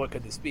 what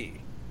could this be?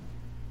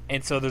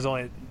 And so there's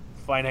only a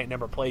finite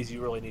number of plays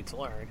you really need to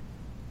learn.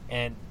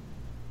 And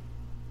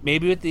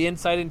maybe with the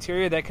inside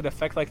interior, that could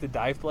affect like the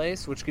dive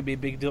plays, which could be a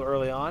big deal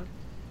early on.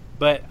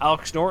 But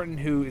Alex Norton,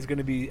 who is going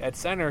to be at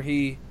center,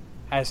 he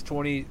has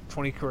 20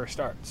 career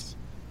starts.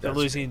 They're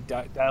losing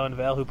Dylan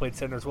Vale, who played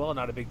center as well,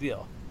 not a big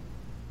deal.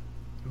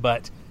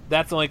 But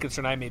that's the only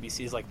concern I maybe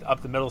see is like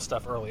up the middle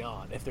stuff early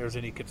on. If there's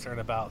any concern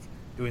about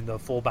doing the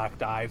fullback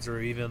dives or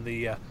even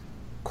the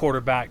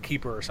quarterback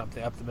keeper or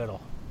something up the middle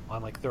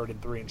on like 3rd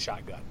and 3 and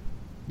shotgun.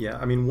 Yeah,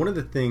 I mean, one of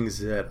the things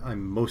that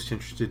I'm most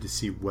interested to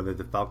see whether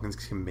the Falcons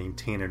can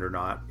maintain it or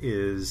not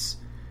is,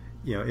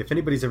 if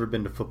anybody's ever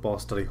been to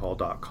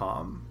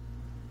footballstudyhall.com,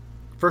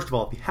 first of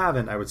all, if you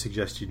haven't, I would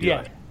suggest you do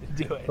it.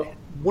 Do it. But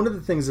one of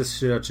the things that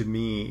stood out to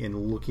me in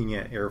looking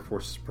at Air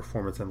Force's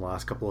performance in the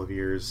last couple of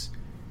years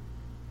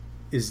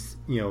is,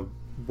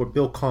 what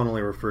Bill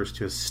Connolly refers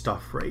to as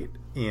stuff rate.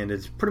 And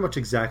it's pretty much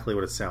exactly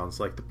what it sounds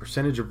like. The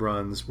percentage of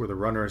runs where the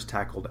runner is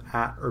tackled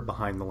at or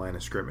behind the line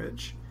of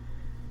scrimmage.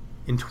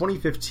 In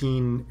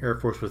 2015, Air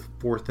Force was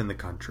 4th in the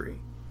country.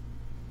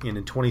 And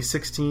in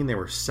 2016, they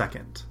were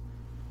 2nd.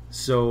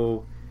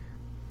 So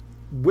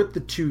with the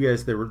 2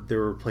 guys they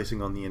were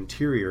replacing on the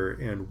interior,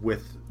 and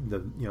with the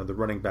the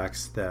running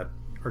backs that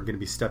are going to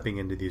be stepping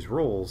into these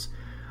roles,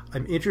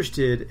 I'm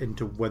interested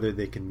into whether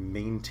they can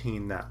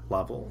maintain that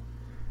level.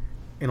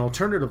 And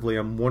alternatively,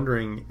 I'm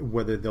wondering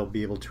whether they'll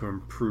be able to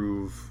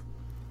improve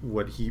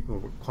what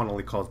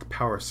Connolly calls the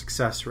power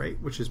success rate,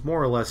 which is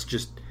more or less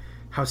just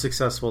how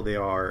successful they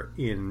are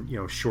in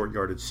short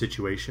yardage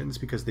situations,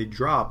 because they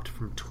dropped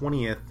from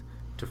 20th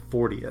to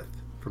 40th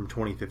from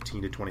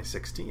 2015 to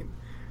 2016.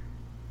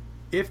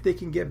 If they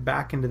can get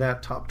back into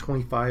that top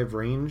 25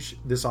 range,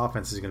 this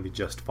offense is going to be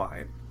just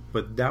fine.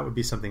 But that would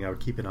be something I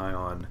would keep an eye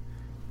on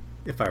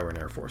if I were an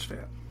Air Force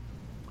fan.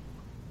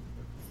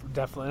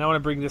 Definitely. And I want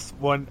to bring this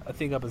one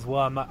thing up as well.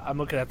 I'm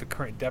looking at the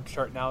current depth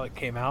chart now that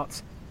came out.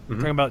 Mm-hmm.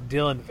 Talking about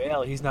Dylan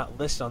Vale, he's not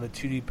listed on the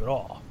 2 deep at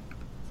all.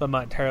 So I'm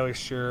not entirely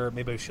sure.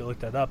 Maybe I should look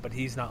that up. But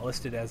he's not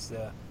listed as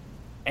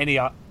any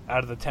out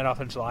of the 10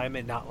 offensive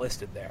linemen not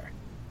listed there.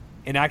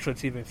 And actually,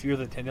 it's even fewer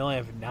than 10. They only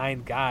have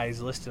 9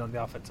 guys listed on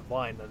the offensive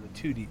line on the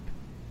 2 deep.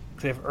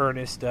 Because they have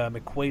Ernest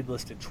McQuaid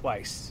listed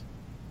twice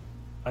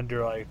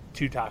under like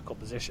 2 tackle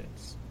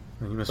positions.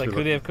 You must like, be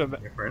who they have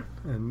different.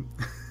 And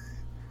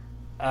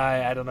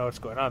I don't know what's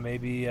going on.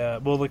 Maybe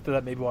we'll look at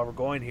that maybe while we're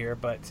going here.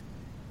 But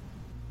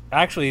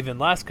actually, even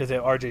less because they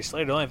have R.J.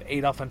 Slater. They only have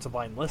 8 offensive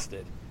line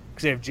listed.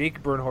 Because they have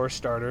Jake Bernhorst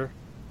starter,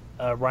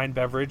 Ryan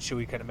Beveridge, who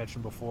we kind of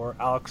mentioned before,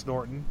 Alex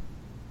Norton.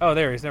 Oh,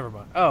 there he is. Never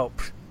mind. Oh,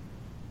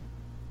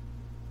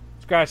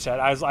 scratch that.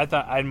 I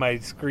thought I had my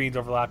screens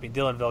overlapping.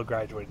 Dylan Vale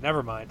graduated.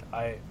 Never mind.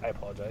 I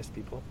apologize,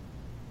 people.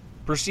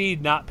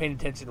 Proceed not paying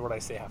attention to what I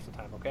say half the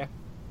time, okay?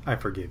 I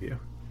forgive you.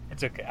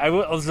 It's okay. I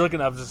was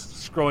looking. I was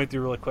just scrolling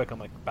through really quick. I'm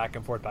like back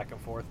and forth.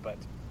 But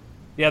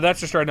yeah, that's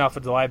just starting off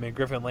with the lineman.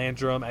 Griffin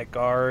Landrum at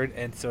guard,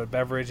 and so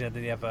Beveridge, and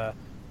then you have a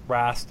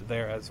Rast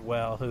there as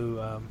well,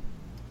 who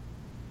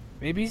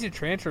maybe he's a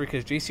transfer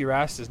because J.C.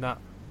 Rast is not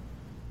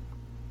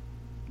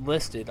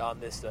listed on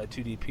this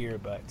 2 deep here,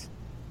 but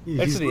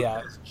He's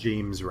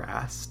James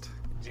Rast.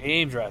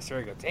 James Rast. There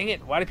we go. Dang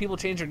it! Why do people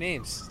change their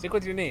names? Stick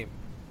with your name.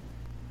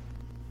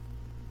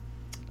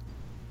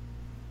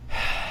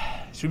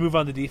 Should we move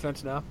on to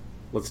defense now?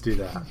 Let's do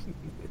that.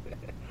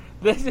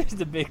 This is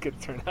the big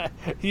concern.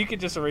 You can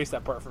just erase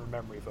that part from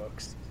memory,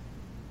 folks.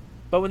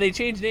 But when they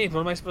change names,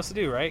 what am I supposed to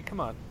do, right? Come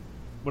on.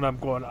 When I'm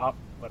going up,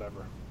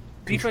 whatever.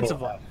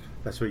 Defensive line.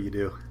 That's what you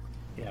do.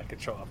 Yeah,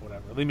 control off,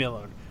 whatever. Leave me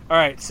alone. All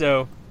right,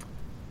 so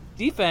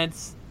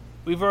defense,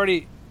 we've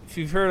already if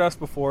you've heard us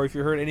before, if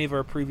you heard any of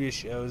our previous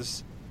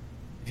shows,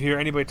 if you hear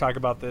anybody talk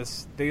about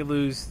this, they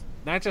lose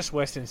not just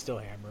Weston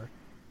Stillhammer,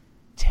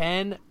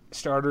 10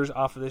 starters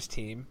off of this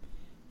team.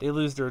 They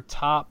lose their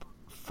top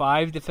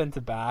 5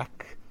 defensive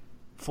back,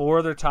 4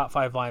 of their top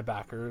 5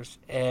 linebackers,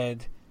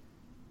 and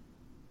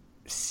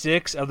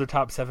 6 of their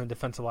top 7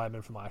 defensive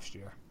linemen from last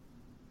year.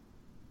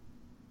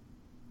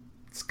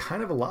 It's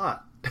kind of a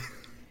lot.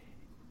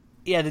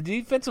 Yeah, the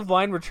defensive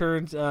line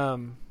returns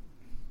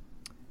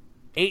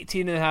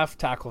 18 and a half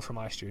tackles from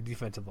last year,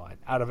 defensive line,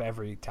 out of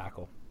every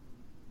tackle.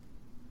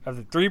 Of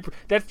the 3,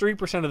 that's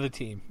 3% of the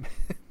team.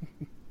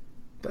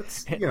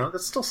 That's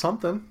that's still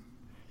something.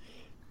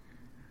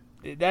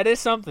 That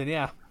is something,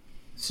 yeah.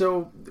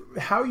 So,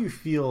 how you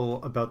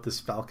feel about this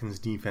Falcons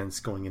defense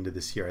going into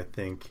this year? I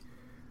think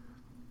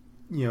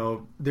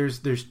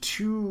there's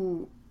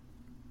 2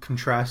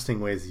 contrasting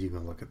ways that you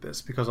can look at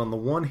this, because on the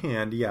one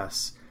hand,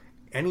 yes,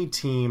 any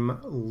team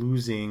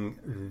losing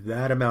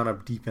that amount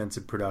of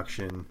defensive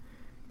production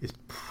is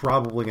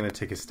probably going to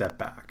take a step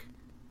back.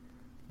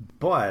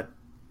 But,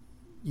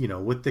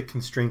 with the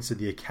constraints of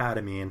the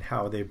academy and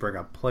how they bring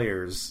up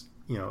players,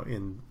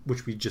 in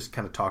which we just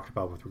kind of talked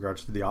about with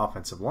regards to the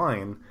offensive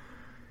line,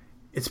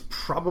 it's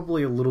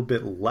probably a little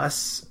bit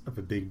less of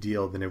a big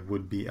deal than it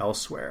would be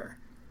elsewhere.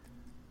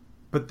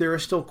 But there are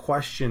still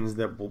questions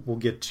that we'll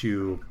get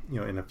to,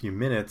 in a few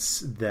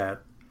minutes,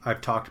 that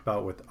I've talked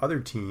about with other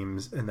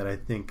teams and that I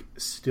think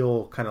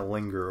still kind of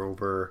linger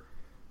over,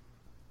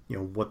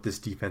 what this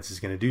defense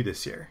is going to do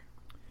this year.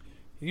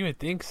 You would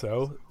think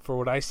so for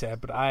what I said,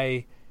 but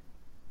I'm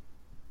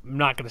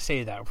not going to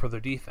say that for their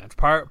defense.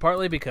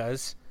 Partly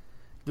because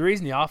the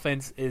reason the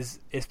offense is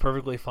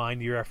perfectly fine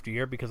year after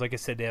year, because like I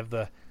said,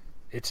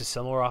 it's a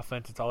similar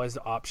offense. It's always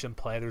the option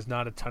play. There's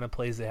not a ton of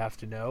plays they have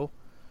to know.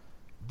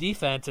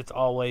 Defense,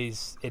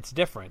 it's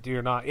different.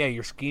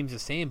 Your scheme's the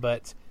same,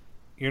 but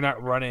you're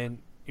not running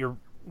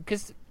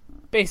because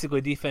basically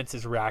defense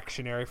is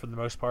reactionary for the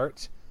most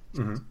part.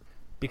 Mm-hmm.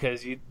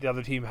 Because the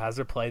other team has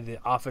their play, the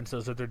offense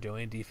knows what they're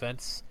doing.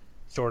 Defense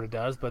sort of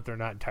does, but they're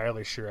not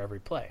entirely sure every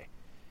play.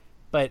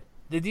 But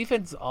the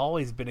defense has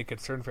always been a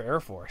concern for Air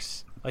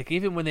Force. Like,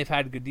 even when they've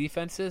had good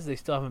defenses, they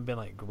still haven't been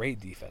like great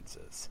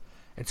defenses.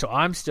 And so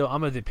I'm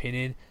of the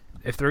opinion,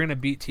 if they're going to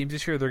beat teams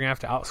this year, they're going to have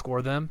to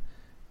outscore them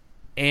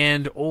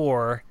and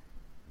or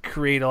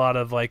create a lot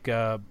of like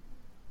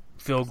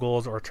field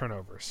goals or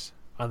turnovers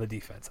on the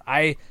defense.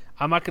 I'm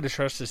not going to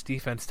trust this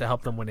defense to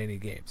help them win any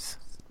games.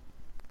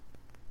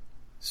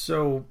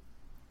 So,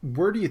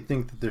 where do you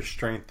think that their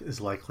strength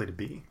is likely to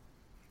be?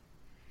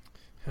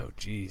 Oh,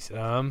 geez.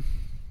 I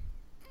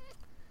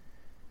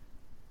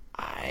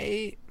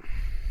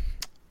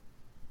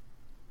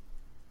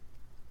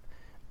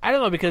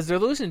don't know, because they're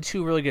losing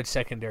 2 really good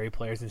secondary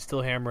players in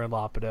Stillhammer and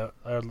Ladapo,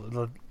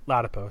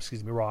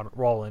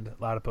 Roland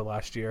Ladapo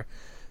last year.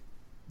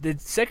 The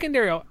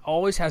secondary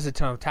always has a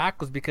ton of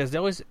tackles because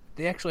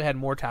they actually had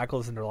more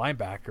tackles than their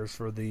linebackers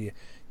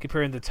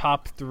comparing the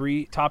top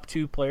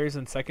 2 players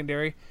in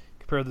secondary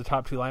compared to the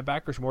top 2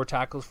 linebackers, more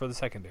tackles for the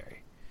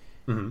secondary.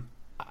 Mm-hmm.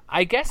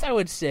 I guess I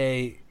would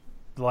say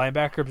the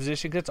linebacker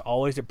position, because it's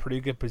always a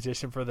pretty good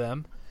position for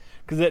them,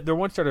 because their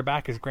one starter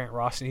back is Grant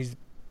Ross, and he's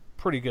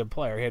pretty good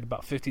player. He had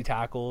about 50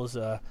 tackles,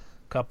 a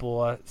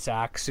couple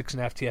sacks,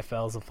 6.5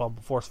 TFLs,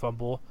 a forced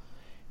fumble.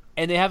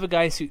 And they have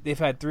they've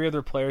had 3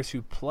 other players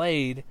who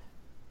played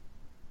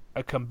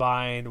a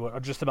combined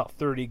just about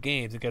 30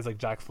 games. Guys like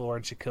Jack Floor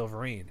and Shaquille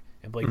Vereen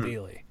and Blake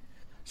Daly.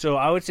 So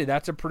I would say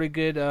that's a pretty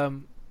good.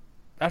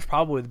 That's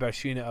probably the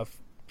best unit of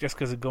just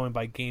because of going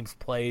by games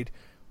played,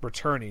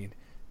 returning.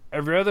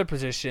 Every other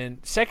position,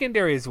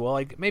 secondary as well,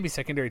 like maybe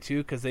secondary too,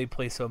 because they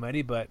play so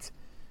many. But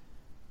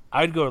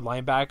I'd go with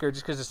linebacker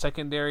just because the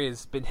secondary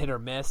has been hit or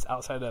miss.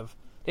 Outside of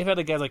they've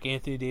had guys like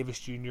Anthony Davis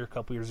Jr. a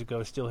couple years ago,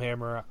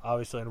 Stillhammer,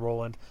 obviously, and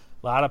Roland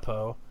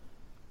Ladapo.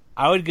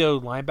 I would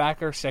go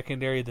linebacker,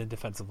 secondary, then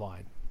defensive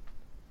line.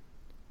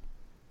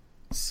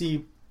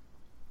 See,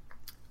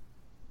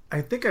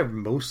 I think I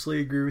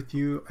mostly agree with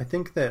you. I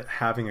think that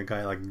having a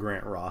guy like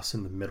Grant Ross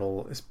in the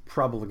middle is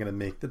probably going to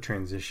make the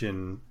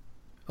transition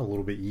a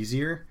little bit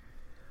easier.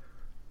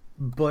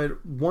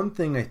 But one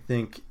thing I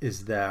think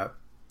is that,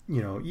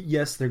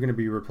 yes, they're going to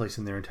be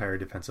replacing their entire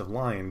defensive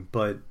line,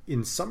 but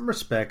in some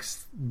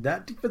respects,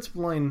 that defensive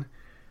line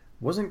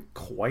wasn't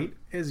quite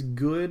as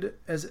good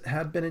as it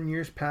had been in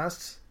years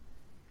past.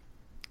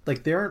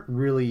 Like, they aren't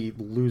really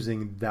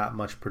losing that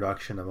much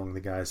production among the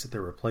guys that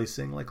they're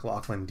replacing. Like,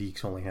 Lachlan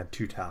Deeks only had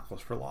 2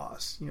 tackles for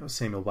loss.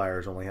 Samuel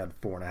Byers only had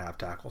 4.5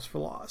 tackles for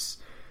loss.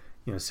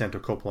 Santo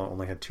Coppola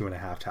only had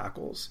 2.5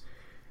 tackles.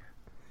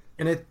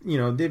 And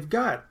they've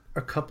got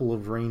a couple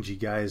of rangy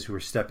guys who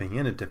are stepping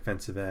in at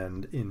defensive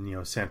end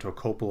in, Santo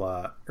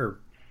Coppola, or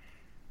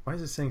why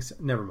is it saying,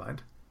 never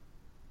mind.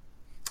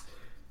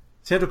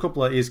 Santo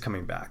Coppola is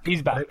coming back.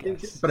 He's back,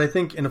 but I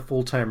think in a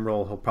full-time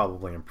role, he'll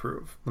probably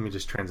improve. Let me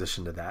just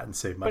transition to that and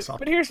save myself.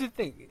 But here's the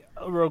thing,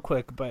 real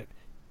quick, but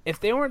if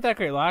they weren't that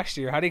great last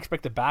year, how do you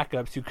expect the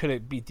backups who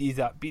couldn't beat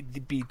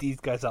these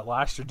guys out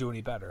last year do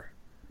any better?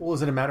 Well,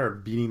 is it a matter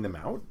of beating them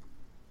out?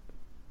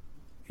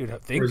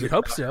 You'd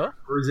hope so.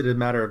 Or is it a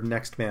matter of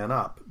next man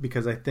up?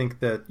 Because I think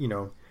that,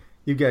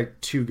 you've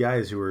got two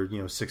guys who are,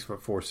 6'4",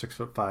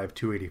 6'5",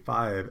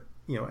 285,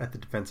 at the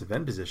defensive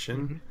end position.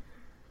 Mm-hmm.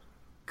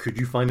 Could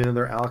you find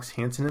another Alex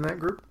Hansen in that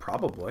group?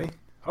 Probably.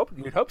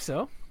 You'd hope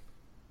so.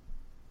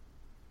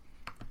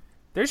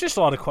 There's just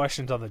a lot of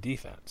questions on the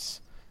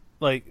defense.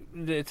 Like,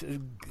 it's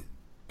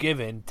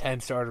given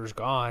 10 starters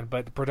gone,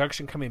 but the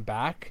production coming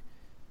back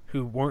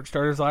who weren't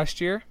starters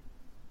last year,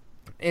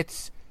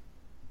 it's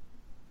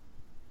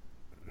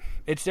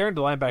there in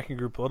the linebacking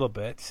group a little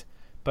bit,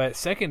 but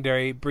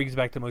secondary brings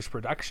back the most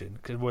production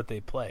because of what they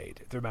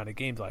played, their amount of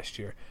games last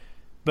year.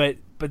 But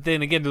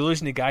then again, they're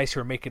losing the guys who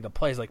are making the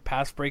plays, like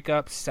pass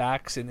breakups,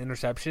 sacks, and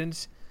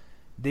interceptions.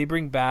 They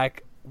bring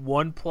back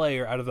one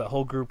player out of the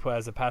whole group who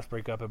has a pass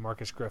breakup, and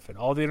Marcus Griffin.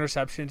 All the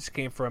interceptions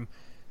came from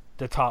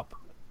the top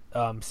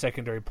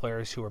secondary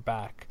players who are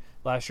back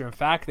last year. In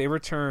fact, they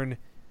return.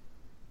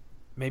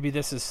 Maybe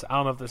this is, I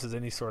don't know if this is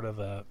any sort of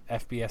a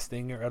FBS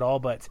thing or at all,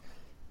 but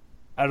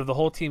out of the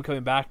whole team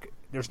coming back,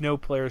 there's no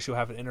players who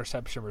have an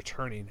interception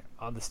returning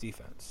on this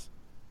defense.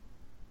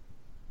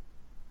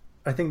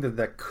 I think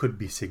that could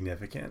be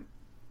significant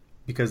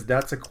because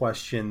that's a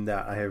question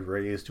that I have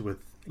raised with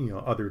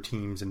other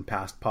teams in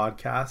past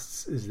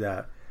podcasts, is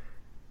that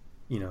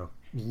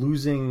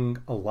losing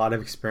a lot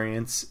of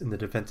experience in the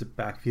defensive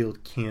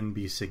backfield can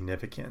be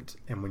significant,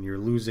 and when you're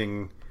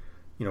losing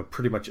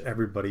pretty much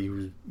everybody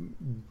who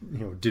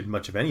did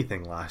much of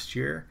anything last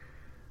year,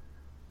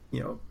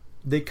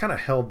 they kind of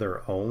held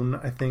their own,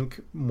 I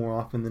think, more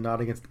often than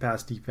not against the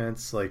pass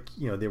defense. Like,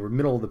 they were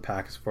middle of the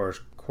pack as far as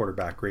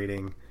quarterback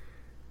rating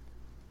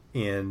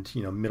and,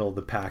 middle of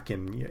the pack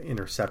in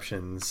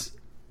interceptions.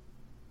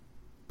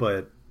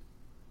 But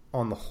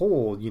on the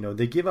whole,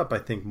 they gave up, I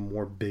think,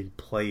 more big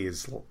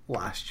plays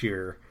last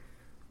year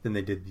than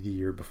they did the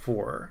year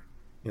before.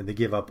 They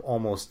gave up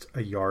almost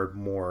a yard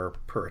more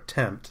per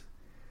attempt.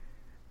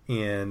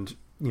 And,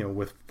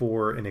 with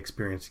four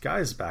inexperienced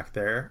guys back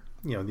there,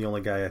 the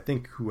only guy I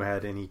think who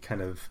had any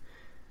kind of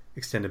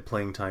extended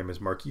playing time is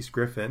Marquise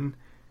Griffin.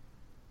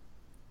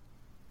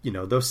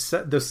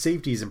 Those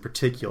safeties in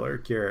particular,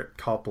 Garrett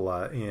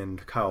Coppola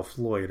and Kyle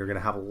Floyd, are going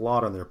to have a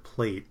lot on their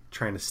plate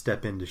trying to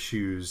step into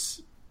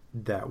shoes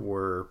that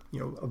were,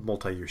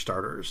 multi-year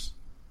starters.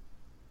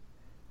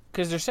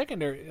 Because their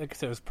secondary, like I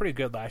said, was pretty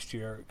good last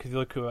year. Because you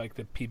look at like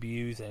the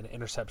PBUs and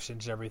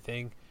interceptions and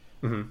everything.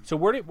 Mm-hmm. So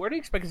where do you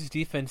expect this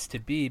defense to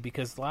be?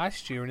 Because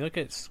last year, when you look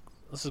at,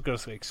 let's just go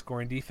to like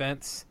scoring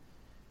defense,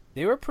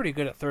 they were pretty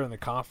good at third in the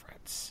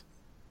conference,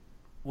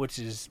 which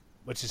is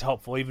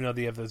helpful, even though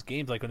they have those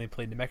games like when they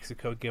played New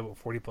Mexico, gave up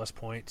 40-plus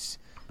points.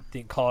 I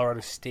think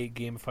Colorado State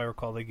game, if I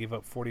recall, they gave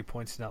up 40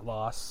 points in that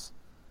loss.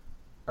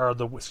 Or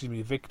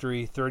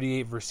victory,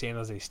 38 versus San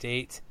Jose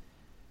State.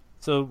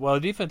 So while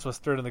the defense was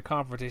third in the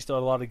conference, they still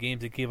had a lot of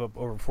games that gave up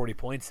over 40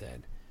 points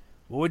then.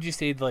 What would you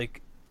say,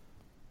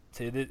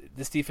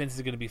 this defense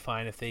is going to be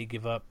fine if they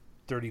give up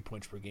 30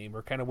 points per game?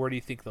 Or kind of where do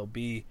you think they'll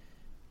be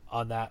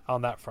on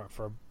that front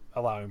for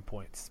allowing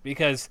points?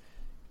 Because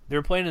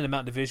they're playing in the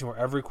Mountain Division where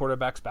every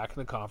quarterback's back in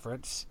the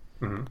conference.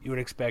 Mm-hmm. You would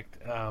expect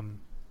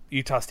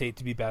Utah State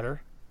to be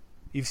better.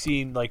 You've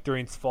seen, like,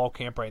 during fall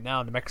camp right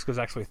now, New Mexico's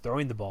actually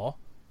throwing the ball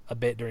a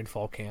bit during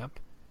fall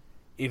camp,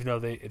 even though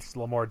it's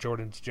Lamar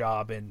Jordan's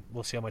job, and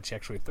we'll see how much he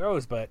actually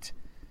throws. But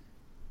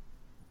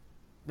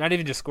not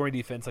even just scoring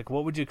defense. Like,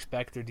 what would you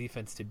expect their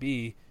defense to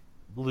be,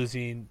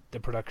 losing the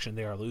production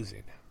they are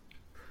losing?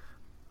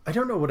 I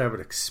don't know what I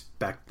would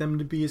expect them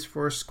to be as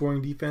far as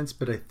scoring defense,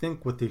 but I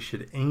think what they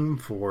should aim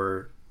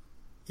for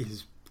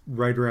is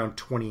right around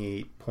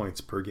 28 points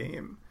per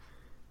game,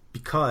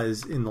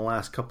 because in the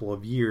last couple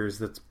of years,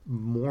 that's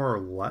more or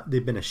less,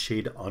 they've been a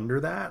shade under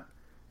that.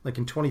 Like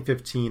in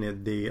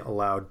 2015, they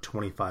allowed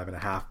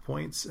 25.5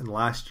 points, and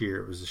last year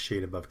it was a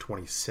shade above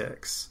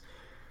 26.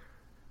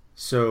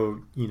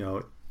 So,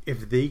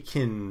 if they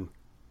can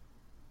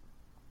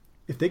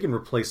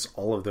replace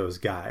all of those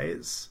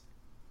guys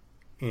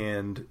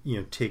and,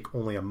 take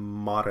only a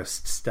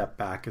modest step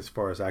back as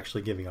far as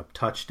actually giving up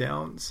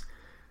touchdowns,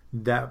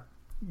 that,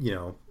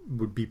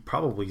 would be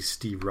probably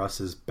Steve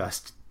Russ's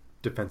best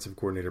defensive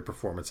coordinator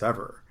performance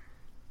ever.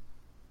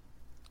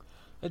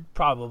 It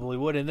probably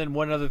would. And then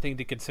one other thing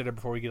to consider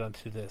before we get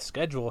onto the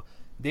schedule,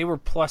 they were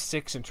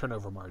 +6 in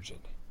turnover margin.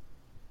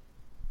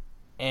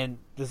 And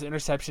those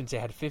interceptions, they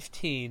had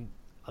 15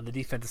 on the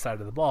defensive side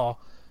of the ball.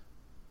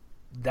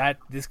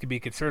 This could be a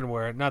concern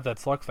where, not that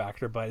it's luck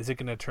factor, but is it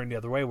going to turn the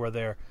other way where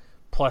they're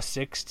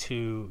 +6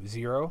 to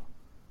 0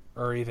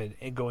 or even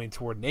going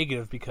toward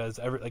negative because,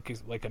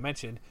 like I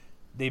mentioned,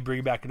 they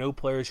bring back no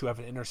players who have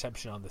an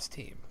interception on this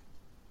team?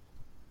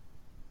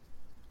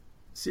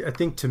 See, I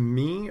think to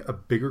me, a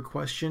bigger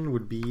question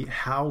would be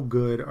how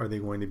good are they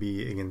going to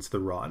be against the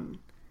run?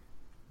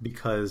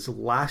 Because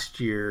last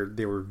year,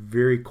 they were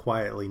very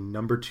quietly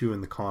number 2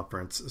 in the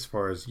conference as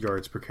far as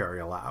yards per carry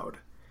allowed.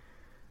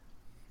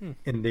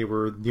 And they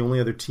were the only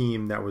other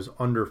team that was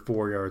under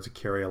 4 yards a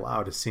carry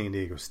allowed is San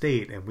Diego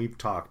State. And we've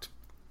talked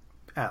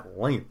at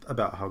length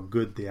about how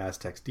good the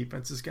Aztecs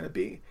defense is going to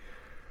be.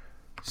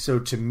 So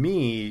to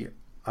me,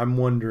 I'm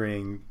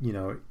wondering,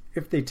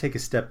 if they take a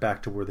step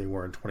back to where they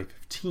were in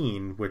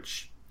 2015,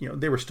 which,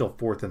 they were still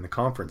fourth in the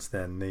conference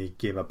then. They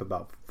gave up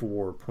about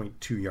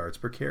 4.2 yards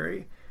per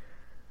carry.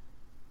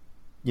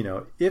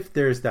 If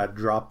there's that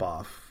drop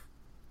off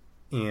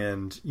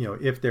and,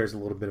 if there's a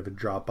little bit of a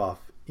drop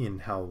off in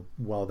how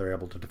well they're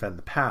able to defend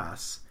the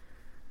pass,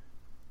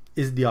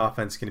 is the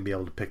offense going to be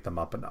able to pick them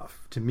up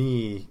enough? To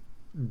me,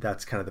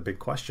 that's kind of the big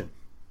question.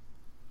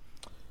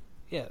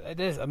 Yeah, it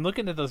is. I'm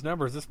looking at those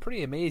numbers. It's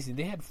pretty amazing.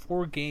 They had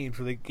 4 games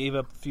where they gave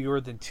up fewer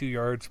than 2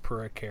 yards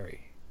per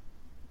carry.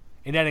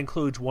 And that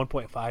includes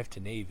 1.5 to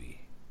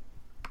Navy.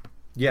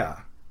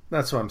 Yeah,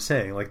 that's what I'm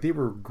saying. Like, they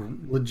were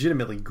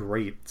legitimately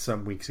great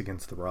some weeks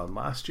against the run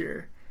last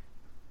year.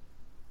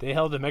 They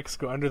held New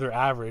Mexico under their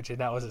average, and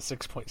that was a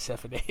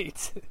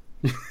 6.78.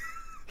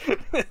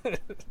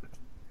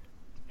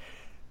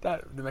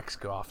 That New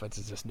Mexico offense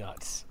is just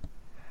nuts.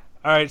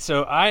 All right,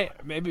 so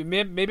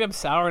maybe I'm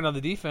souring on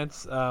the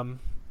defense. I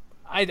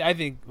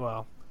think,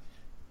 well,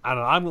 I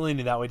don't know. I'm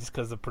leaning that way just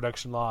because of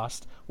production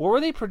lost. What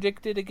were they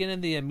predicted again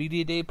in the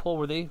media day poll?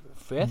 Were they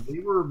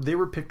 5th? They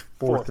were picked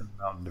fourth in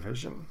the Mountain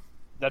Division.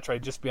 That's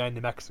right, just behind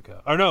New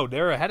Mexico. Or no,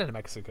 they're ahead of New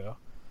Mexico.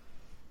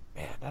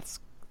 Man, that's,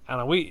 I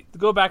don't know. We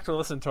go back to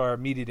listen to our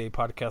media day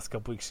podcast a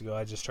couple weeks ago.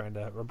 I was just trying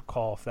to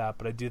recall that,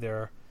 but I do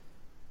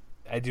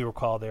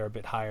recall they're a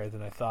bit higher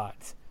than I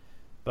thought.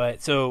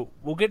 But so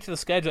we'll get to the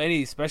schedule.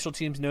 Any special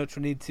teams notes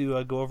we need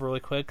to go over really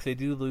quick? They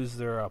do lose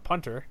their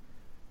punter.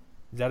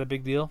 Is that a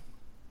big deal?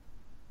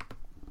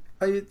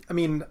 I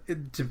mean,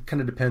 it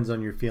kind of depends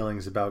on your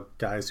feelings about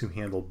guys who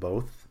handle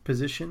both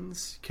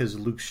positions, because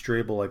Luke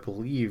Strable, I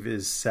believe,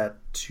 is set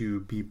to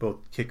be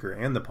both kicker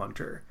and the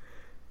punter.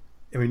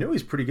 And we know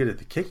he's pretty good at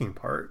the kicking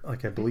part.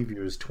 Like, I believe he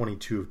was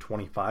 22 of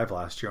 25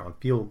 last year on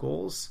field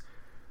goals.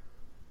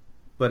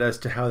 But as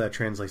to how that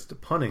translates to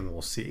punting,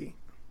 we'll see.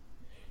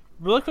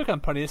 Really quick on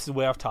punting, this is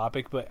way off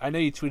topic, but I know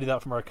you tweeted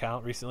out from our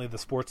account recently, the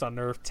Sports on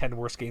Nerve 10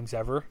 worst games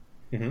ever.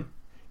 Mm-hmm.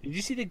 Did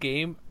you see the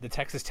game, the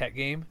Texas Tech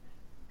game?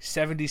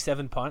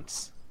 77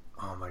 punts.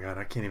 Oh my God,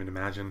 I can't even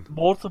imagine.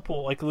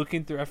 Multiple, like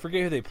looking through, I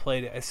forget who they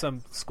played at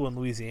some school in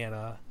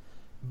Louisiana,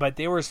 but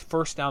they were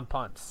first down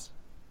punts.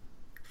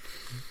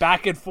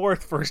 Back and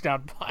forth first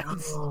down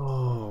punts.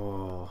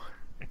 Oh.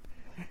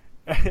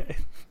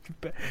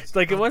 It's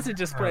like, it wasn't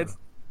just,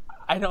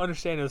 I don't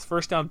understand. It was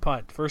first down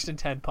punt, 1st and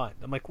 10 punt.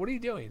 I'm like, what are you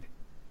doing?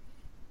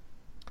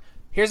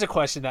 Here's a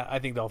question that I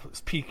think they'll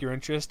pique your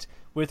interest.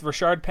 With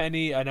Rashard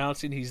Penny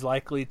announcing he's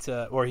likely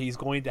to, or he's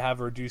going to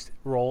have a reduced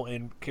role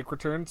in kick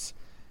returns,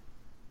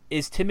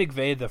 is Tim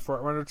McVay the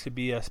front runner to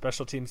be a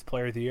special teams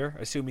player of the year,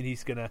 assuming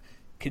he's going to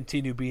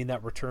continue being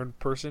that return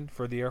person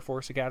for the Air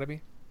Force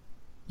Academy?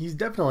 He's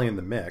definitely in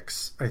the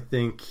mix. I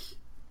think,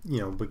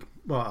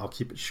 I'll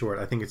keep it short.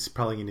 I think it's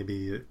probably going to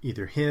be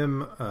either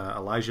him,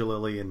 Elijah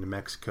Lilly in New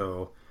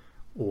Mexico,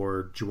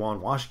 or Juwan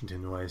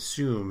Washington, who I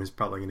assume is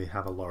probably going to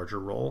have a larger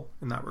role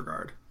in that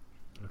regard.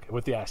 Okay,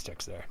 with the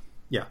Aztecs there.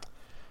 Yeah.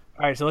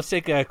 All right, so let's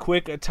take a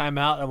quick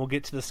timeout, and we'll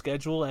get to the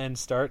schedule and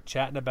start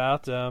chatting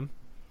about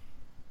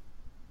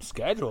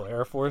schedule.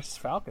 Air Force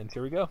Falcons.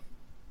 Here we go.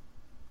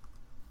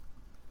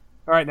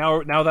 All right,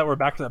 now that we're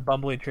back to that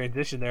bumbling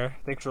transition there,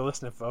 thanks for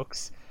listening,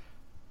 folks.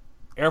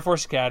 Air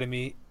Force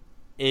Academy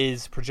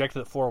is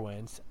projected at 4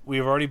 wins.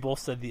 We've already both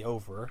said the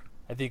over,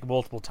 I think,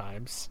 multiple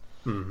times.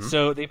 Mm-hmm.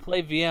 So they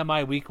play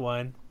VMI week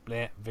 1,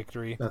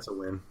 victory. That's a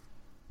win.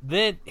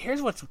 Then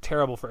here's what's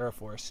terrible for Air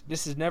Force.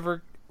 This is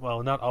never,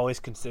 well, not always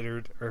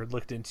considered or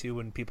looked into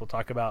when people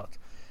talk about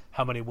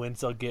how many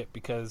wins they'll get,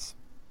 because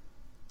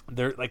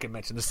they're, like I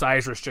mentioned, the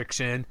size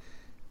restriction,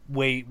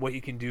 weight, what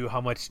you can do,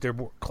 how much they're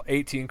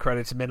 18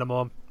 credits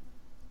minimum.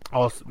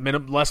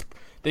 Less,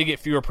 they get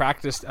fewer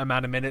practice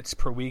amount of minutes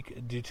per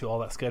week due to all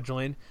that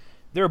scheduling.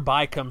 Their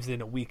bye comes in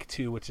at week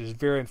 2, which is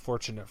very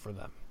unfortunate for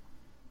them,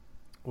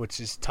 which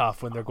is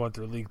tough when they're going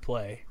through league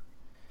play.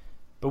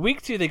 But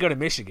week 2, they go to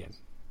Michigan.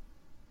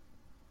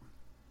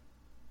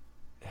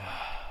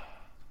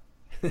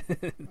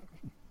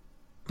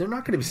 They're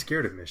not going to be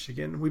scared of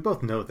Michigan. We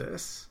both know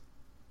this.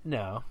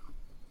 No.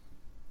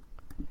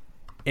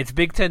 It's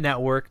Big Ten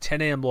Network,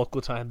 10 a.m.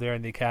 local time there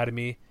in the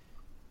academy.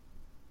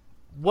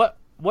 What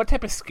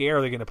type of scare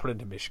are they going to put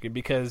into Michigan?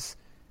 Because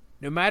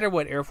no matter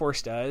what Air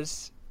Force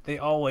does, teams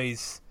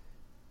always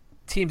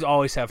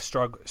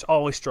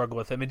struggle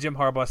with them. And Jim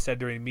Harbaugh said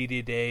during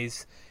media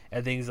days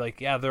and things like,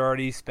 yeah, they're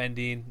already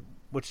spending,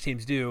 which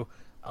teams do,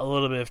 a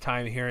little bit of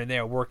time here and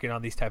there working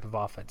on these type of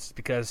offenses,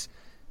 because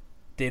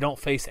they don't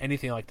face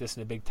anything like this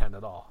in the Big Ten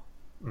at all.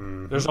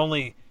 Mm-hmm. There's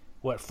only,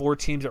 4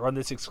 teams that run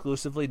this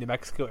exclusively? New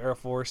Mexico, Air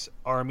Force,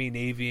 Army,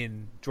 Navy,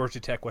 and Georgia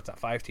Tech.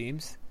 5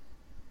 teams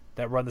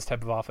that run this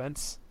type of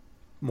offense?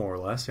 More or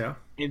less, yeah.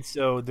 And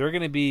so they're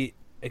going to be,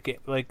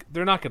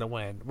 they're not going to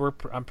win.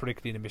 I'm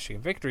predicting a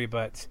Michigan victory,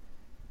 but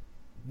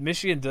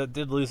Michigan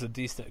did lose a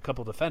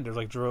couple defenders,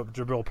 like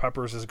Jabril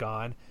Peppers is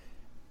gone,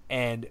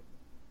 and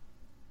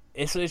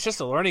it's just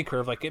a learning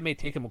curve. Like, it may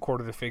take them a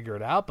quarter to figure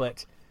it out,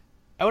 but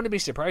I wouldn't be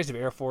surprised if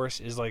Air Force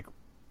is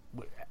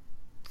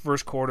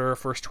first quarter,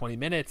 first 20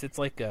 minutes, it's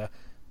like a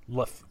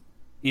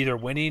either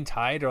winning,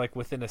 tied, or like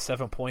within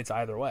 7 points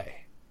either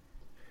way.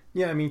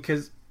 Yeah, I mean,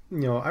 because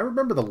I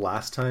remember the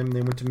last time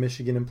they went to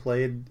Michigan and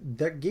played.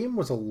 That game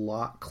was a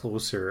lot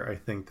closer, I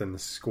think, than the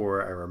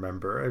score I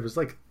remember. It was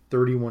like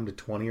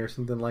 31-20 or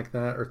something like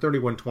that, or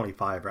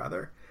 31-25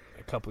 rather.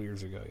 A couple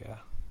years ago, yeah.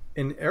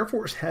 And Air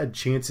Force had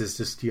chances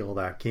to steal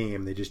that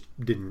game. They just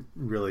didn't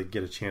really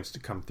get a chance to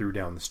come through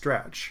down the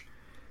stretch.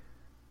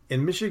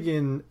 And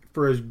Michigan,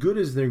 for as good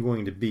as they're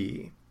going to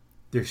be,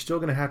 they're still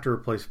going to have to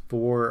replace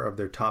 4 of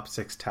their top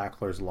 6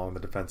 tacklers along the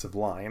defensive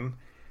line.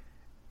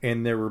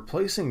 And they're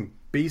replacing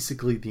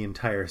basically the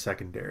entire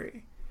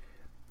secondary.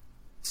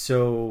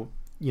 So,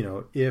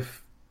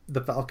 if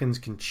the Falcons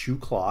can chew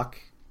clock,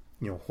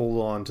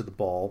 hold on to the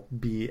ball,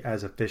 be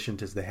as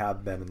efficient as they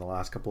have been in the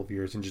last couple of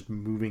years and just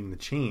moving the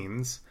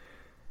chains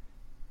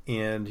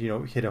and,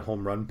 hit a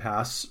home run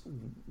pass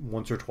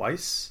once or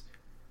twice,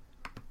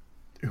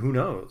 who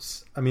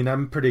knows? I mean,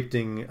 I'm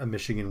predicting a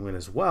Michigan win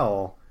as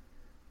well,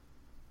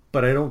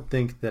 but I don't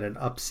think that an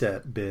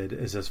upset bid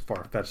is as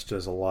far-fetched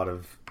as a lot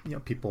of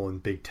people in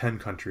Big Ten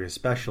country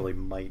especially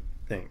might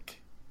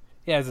think.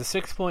 Yeah, it was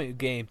a 6-point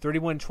game,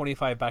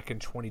 31-25 back in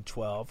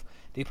 2012.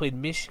 They played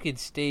Michigan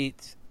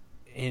State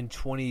in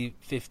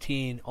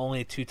 2015,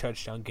 only a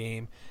 2-touchdown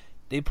game.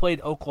 They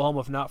played Oklahoma,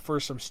 if not for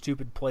some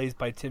stupid plays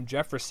by Tim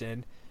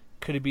Jefferson,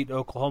 could have beaten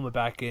Oklahoma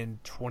back in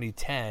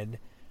 2010,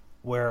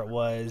 where it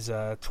was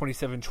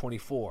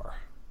 27-24.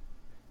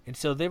 And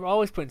so they've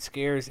always put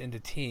scares into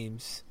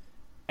teams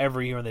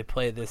every year when they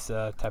play this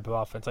type of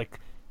offense. Like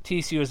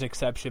TCU was an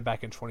exception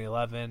back in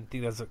 2011. I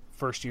think that was the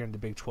first year in the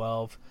Big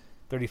 12,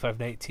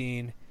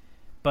 35-19.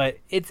 But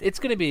it's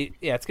going to be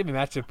a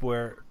matchup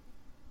where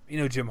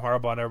Jim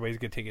Harbaugh and everybody's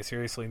going to take it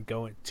seriously and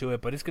go into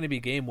it. But it's going to be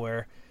a game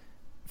where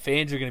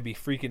fans are going to be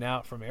freaking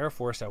out from Air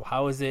Force. So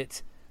how is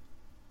it,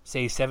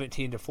 say,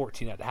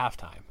 17-14 at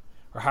halftime?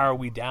 Or how are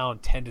we down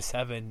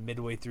 10-7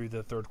 midway through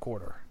the third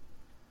quarter?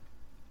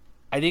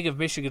 I think if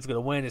Michigan's going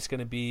to win, it's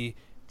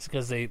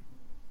because they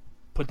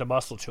put the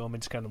muscle to them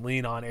and just kind of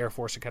lean on Air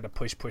Force and kind of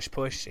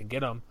push and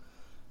get them.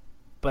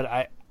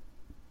 But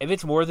if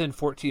it's more than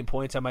 14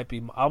 points,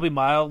 I'll be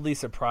mildly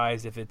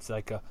surprised if it's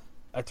like a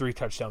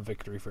 3-touchdown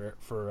victory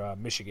for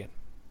Michigan.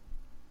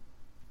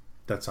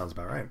 That sounds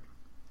about right.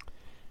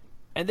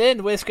 And then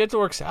the way the schedule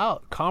works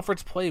out,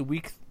 conference play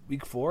week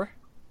 4,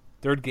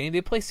 third game,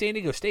 they play San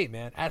Diego State,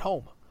 man, at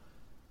home.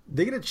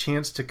 They get a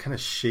chance to kind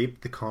of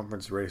shape the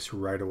conference race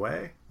right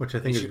away, which I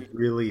think is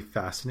really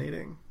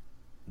fascinating.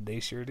 They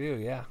sure do,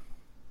 yeah.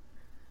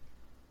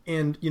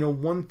 And,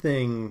 one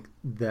thing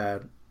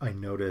that I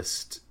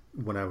noticed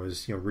when I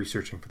was,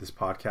 researching for this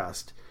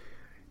podcast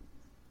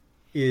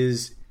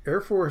is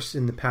Air Force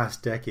in the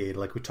past decade,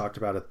 like we talked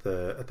about at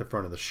the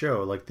front of the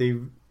show, like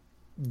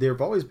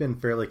they've always been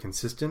fairly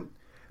consistent,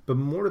 but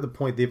more to the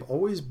point, they've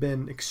always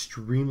been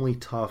extremely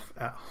tough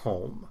at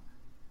home.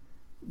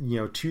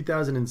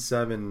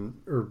 2007,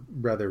 or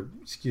rather,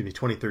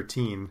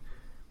 2013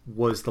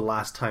 was the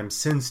last time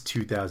since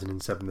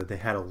 2007 that they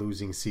had a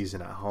losing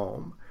season at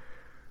home.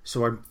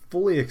 So I'm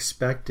fully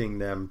expecting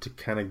them to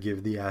kind of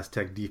give the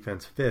Aztec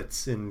defense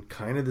fits in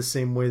kind of the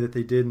same way that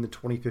they did in the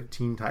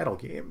 2015 title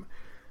game.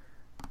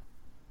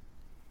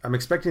 I'm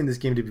expecting this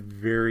game to be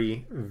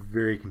very,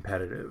 very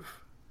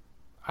competitive.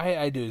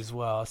 I do as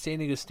well. San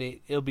Diego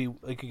State, it'll be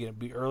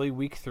early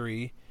week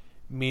 3,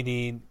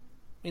 meaning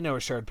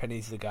Rashard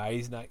Penny's the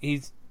guy.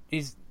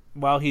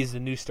 While he's the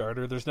new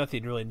starter, there's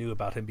nothing really new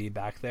about him being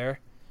back there.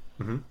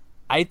 Mm-hmm.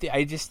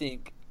 I just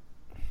think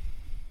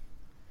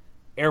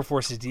Air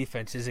Force's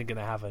defense isn't going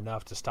to have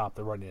enough to stop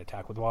the running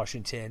attack with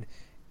Washington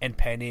and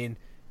Penning.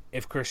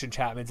 If Christian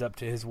Chapman's up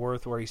to his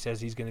worth where he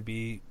says he's going to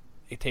be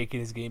taking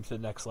his game to the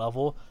next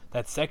level,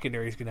 that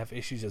secondary is going to have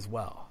issues as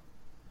well.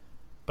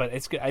 But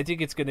I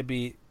think it's going to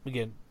be,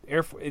 again,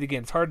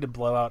 it's hard to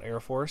blow out Air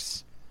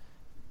Force,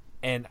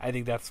 and I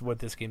think that's what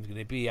this game's going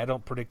to be. I'm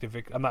not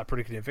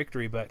predicting a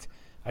victory, but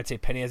I'd say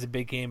Penny has a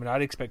big game, and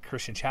I'd expect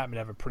Christian Chapman to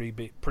have a pretty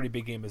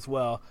big game as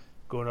well,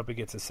 going up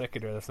against a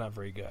secondary that's not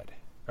very good,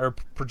 or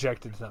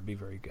projected to not be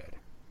very good.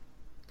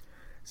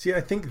 See,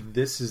 I think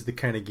this is the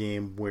kind of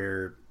game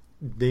where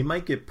they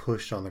might get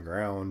pushed on the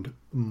ground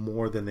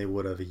more than they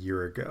would have a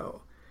year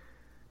ago.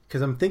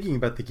 Because I'm thinking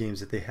about the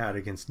games that they had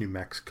against New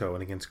Mexico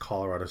and against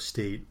Colorado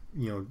State,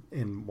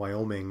 and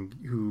Wyoming,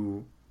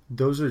 who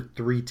those are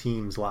 3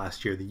 teams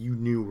last year that you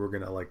knew were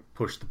going to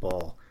push the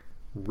ball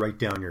right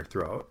down your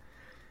throat.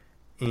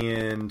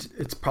 And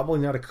it's probably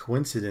not a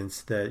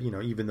coincidence that,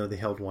 even though they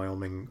held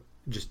Wyoming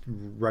just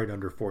right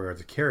under 4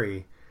 yards of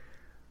carry,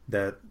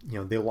 that,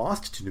 they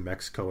lost to New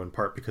Mexico in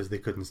part because they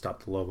couldn't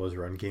stop the Lobos'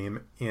 run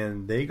game,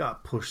 and they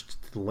got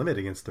pushed to the limit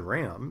against the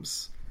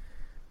Rams.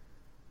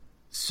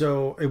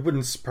 So it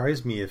wouldn't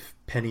surprise me if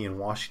Penny and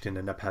Washington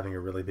end up having a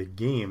really big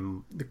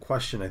game. The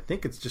question I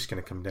think it's just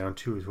going to come down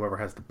to is whoever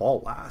has the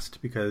ball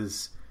last,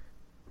 because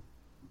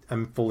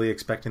I'm fully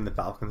expecting the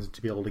Falcons to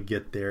be able to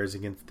get theirs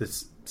against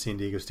this San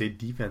Diego State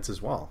defense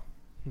as well.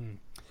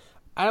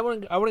 I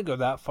wouldn't go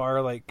that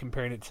far,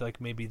 comparing it to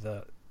maybe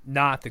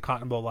not the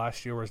Cotton Bowl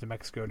last year, whereas New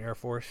Mexico and Air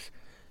Force.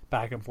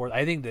 back and forth.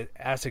 I think the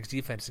Aztecs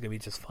defense is going to be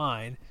just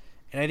fine,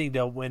 and I think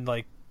they'll win.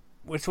 Like,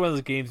 it's one of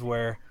those games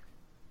where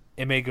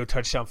it may go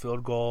touchdown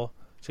field goal.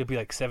 It's going to be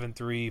like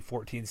 7-3,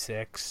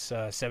 14-6,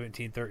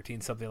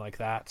 17-13, something like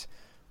that,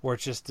 where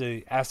it's just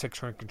the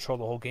Aztecs are in control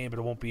the whole game, but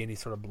it won't be any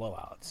sort of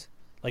blowouts.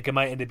 Like, it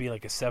might end up being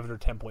like a 7 or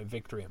 10 point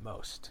victory at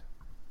most.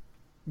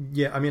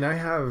 Yeah, I mean, I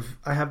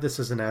have this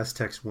as an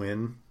Aztecs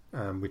win.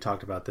 We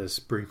talked about this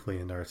briefly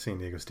in our San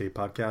Diego State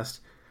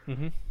podcast,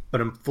 but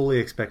I'm fully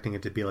expecting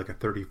it to be like a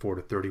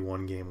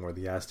 34-31 game where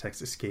the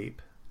Aztecs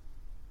escape.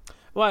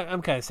 Well,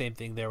 I'm kind of the same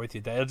thing there with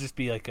you. It'll just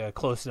be like a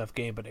close enough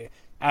game, but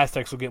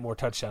Aztecs will get more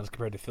touchdowns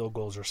compared to field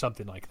goals or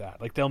something like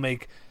that. Like, they'll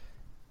make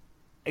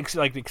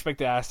expect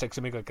the Aztecs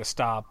to make like a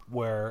stop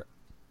where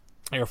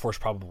Air Force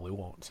probably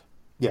won't.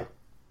 Yeah.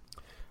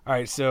 All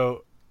right,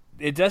 so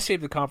it does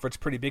shape the conference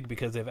pretty big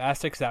because they have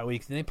Aztecs that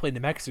week. Then they play New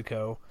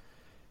Mexico.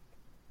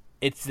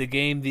 It's the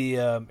game the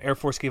Air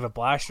Force gave up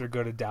last year to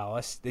go to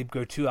Dallas. They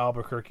go to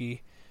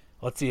Albuquerque.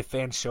 Let's see if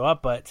fans show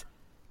up. But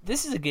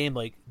this is a game,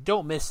 like,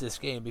 don't miss this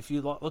game. If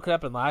you look it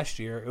up in last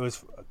year, it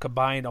was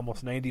combined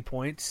almost 90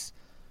 points.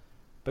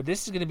 But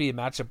this is going to be a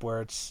matchup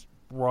where it's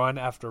run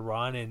after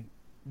run. And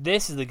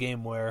this is the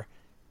game where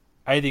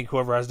I think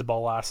whoever has the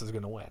ball last is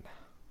going to win.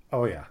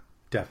 Oh, yeah,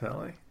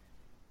 definitely.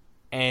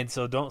 And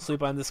so don't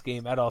sleep on this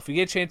game at all. If you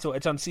get a chance to,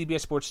 it's on CBS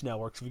Sports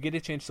Network. So if you get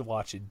a chance to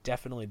watch it,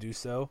 definitely do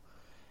so.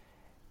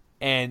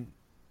 And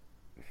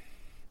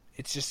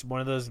it's just one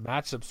of those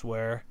matchups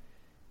where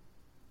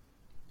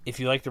if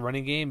you like the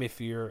running game, if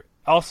you're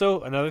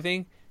also another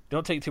thing,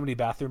 don't take too many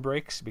bathroom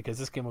breaks because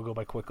this game will go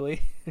by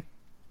quickly.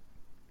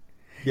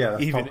 Yeah,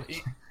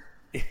 that's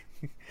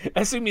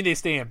assuming they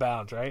stay in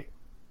bounds, right?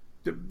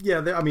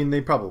 Yeah,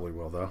 they probably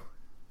will though.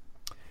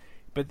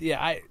 But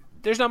yeah,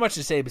 there's not much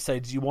to say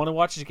besides you want to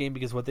watch this game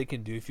because what they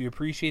can do. If you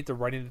appreciate the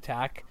running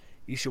attack,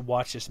 you should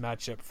watch this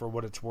matchup for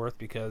what it's worth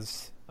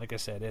because, like I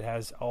said, it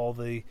has all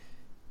the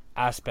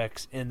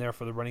aspects in there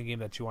for the running game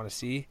that you want to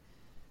see.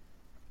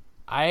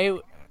 I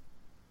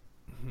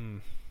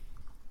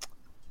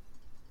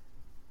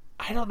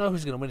don't know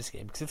who's going to win this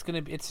game because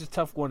it's a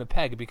tough one to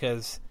peg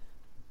because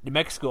New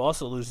Mexico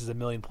also loses 1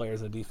 million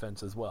players on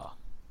defense as well.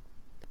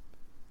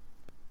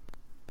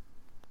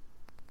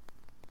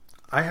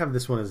 I have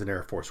this one as an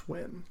Air Force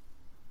win.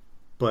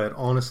 But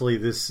honestly,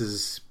 this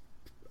is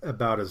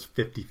about as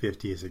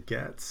 50-50 as it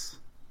gets.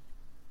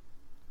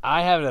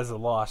 I have it as a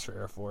loss for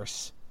Air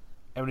Force.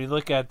 And when you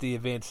look at the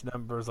advanced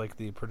numbers, like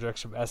the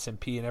projection of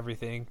S&P and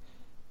everything,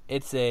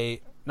 it's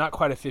not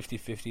quite a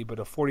 50-50, but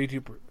a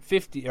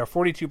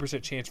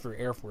 42% chance for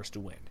Air Force to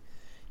win.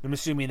 I'm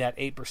assuming that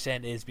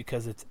 8% is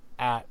because it's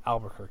at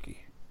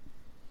Albuquerque.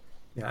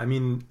 Yeah, I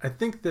mean, I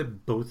think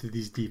that both of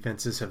these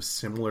defenses have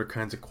similar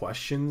kinds of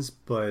questions,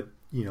 but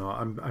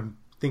I'm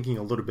thinking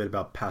a little bit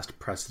about past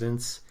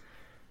precedents,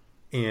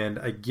 and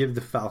I give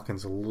the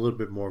Falcons a little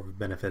bit more of a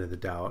benefit of the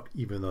doubt,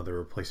 even though they're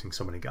replacing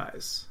so many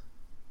guys.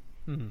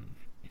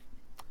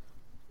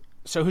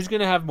 So who's going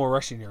to have more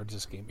rushing yards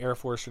this game, Air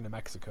Force or New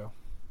Mexico?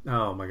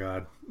 Oh my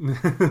God,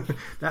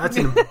 that's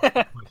an important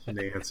question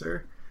to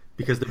answer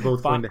because they're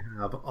both going to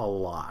have a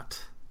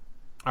lot.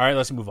 All right,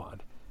 let's move on.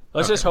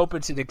 Let's just hope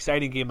it's an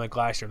exciting game like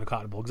last year in the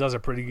Cotton Bowl because that was a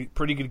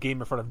pretty good game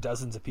in front of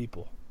dozens of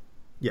people.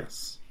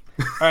 Yes.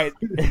 All right.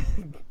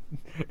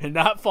 And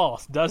not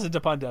false. Dozens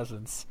upon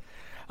dozens.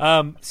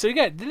 So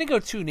then they go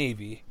to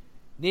Navy.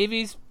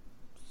 Navy's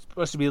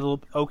supposed to be a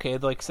little okay.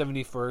 They're like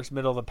 71st,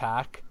 middle of the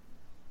pack.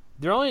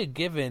 They're only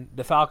given,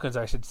 the Falcons,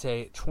 I should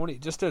say,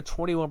 just a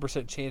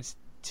 21% chance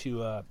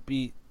to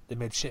beat the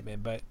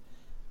midshipmen. But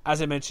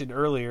as I mentioned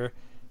earlier,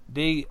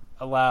 they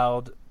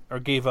allowed or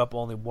gave up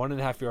only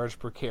 1.5 yards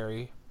per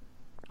carry.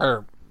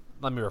 Or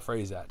let me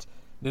rephrase that.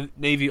 The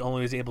Navy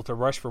only was able to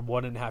rush for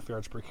 1.5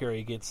 yards per carry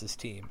against this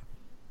team.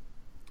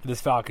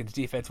 This Falcons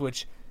defense,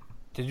 which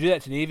to do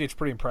that to Navy, it's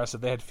pretty impressive.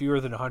 They had fewer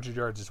than 100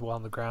 yards as well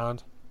on the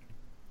ground.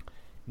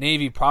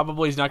 Navy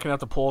probably is not going to have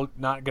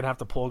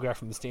to pull a guy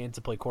from the stands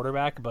to play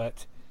quarterback,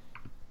 but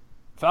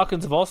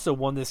Falcons have also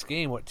won this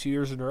game 2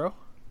 years in a row,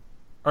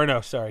 or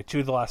no, sorry, 2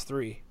 of the last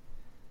 3,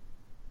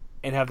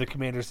 and have the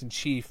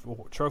Commanders-in-Chief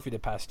trophy the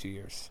past 2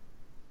 years.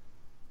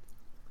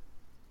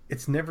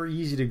 It's never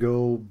easy to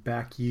go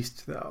back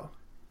east, though.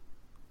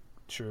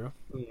 True.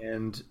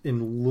 And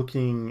in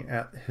looking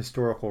at the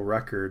historical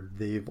record,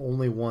 they've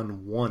only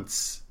won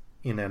once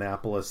in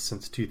Annapolis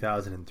since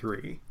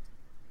 2003.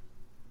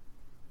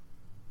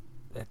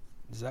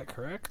 Is that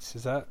correct?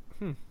 Is that?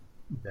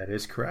 That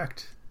is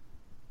correct.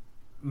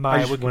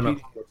 I just went up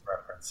to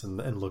reference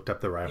and looked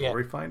up the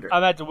rivalry finder.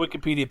 I'm at the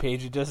Wikipedia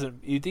page. It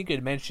doesn't. You think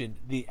it mentioned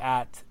the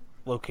at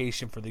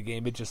location for the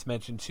game? It just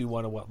mentioned who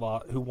won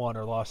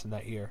or lost in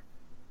that year.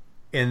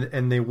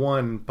 And they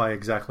won by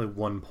exactly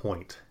 1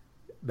 point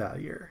that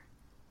year.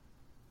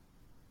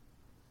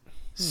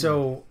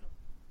 So,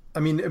 I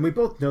mean, and we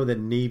both know that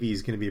Navy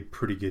is going to be a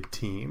pretty good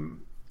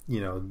team.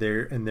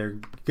 They're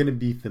going to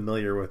be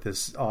familiar with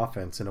this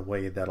offense in a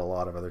way that a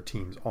lot of other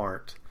teams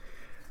aren't.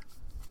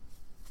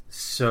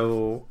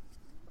 So,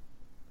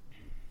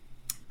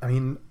 I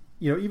mean,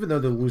 even though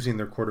they're losing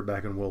their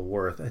quarterback in Will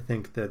Worth, I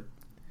think that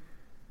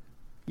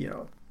you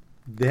know,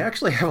 they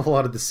actually have a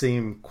lot of the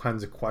same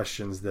kinds of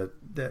questions that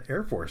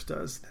Air Force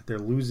does. That they're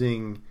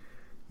losing,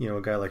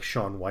 a guy like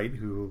Sean White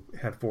who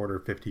had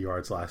 450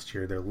 yards last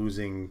year. They're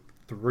losing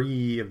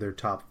 3 of their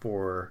top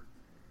 4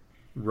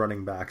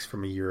 running backs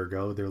from a year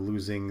ago. They're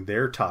losing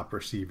their top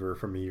receiver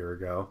from a year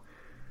ago.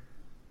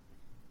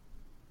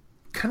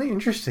 Kind of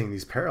interesting,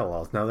 these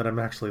parallels, now that I'm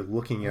actually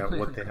looking at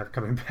what they have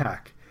coming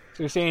back.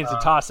 So you're saying it's a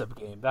toss-up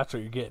game. That's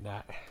what you're getting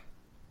at.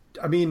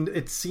 I mean,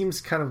 it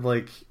seems kind of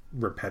like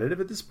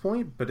repetitive at this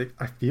point, but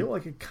I feel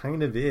like it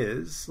kind of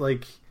is.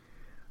 Like,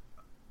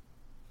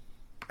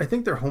 I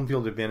think their home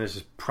field advantage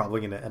is probably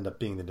going to end up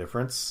being the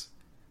difference.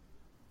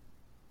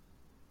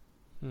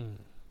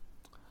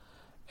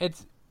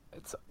 It's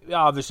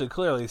obviously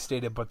clearly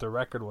stated, but the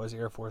record was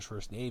Air Force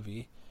versus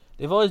Navy.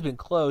 They've always been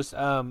close.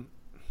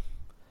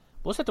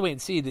 We'll just have to wait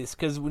and see this,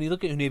 because when you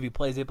look at who Navy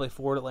plays, they play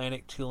Florida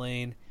Atlantic,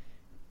 Tulane,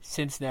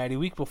 Cincinnati.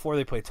 Week before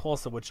they play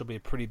Tulsa, which will be a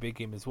pretty big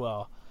game as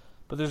well.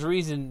 But there's a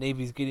reason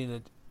Navy's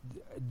getting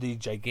the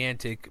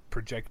gigantic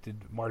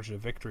projected margin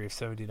of victory of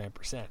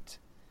 79%.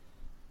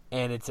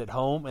 And it's at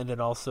home, and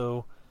then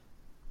also,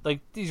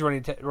 like, these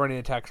running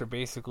attacks are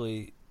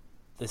basically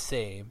the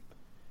same.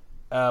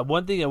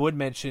 One thing I would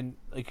mention,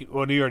 you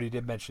already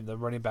did mention, the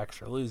running backs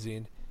are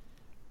losing.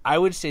 I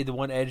would say the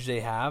one edge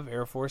they have,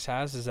 Air Force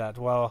has, is that,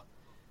 well,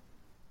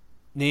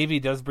 Navy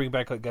does bring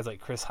back guys like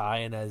Chris High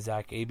and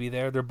Zach Abey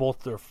there. They're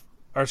both not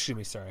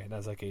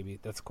Zach Abey,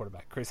 that's the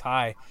quarterback. Chris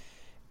High,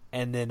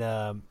 and then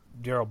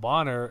Daryl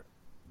Bonner.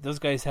 Those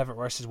guys haven't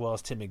rushed as well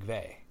as Tim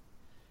McVeigh.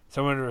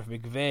 So I wonder if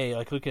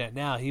McVeigh, looking at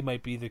now, he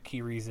might be the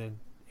key reason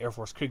Air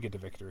Force could get the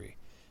victory,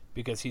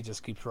 because he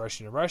just keeps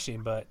rushing and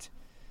rushing. But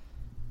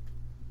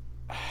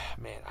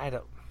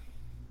man,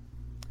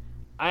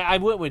 I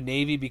went with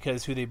Navy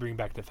because who they bring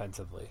back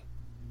defensively.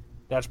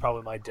 That's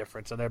probably my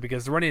difference on there,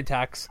 because the running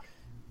attacks,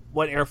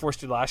 what Air Force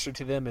did last year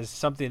to them, is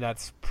something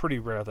that's pretty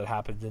rare that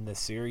happens in this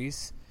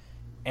series.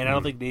 And I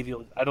don't think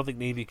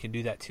Navy can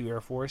do that to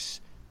Air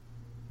Force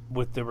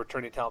with the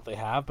returning talent they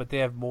have, but they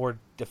have more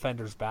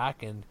defenders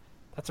back, and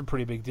that's a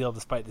pretty big deal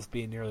despite this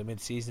being nearly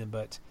mid-season.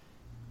 But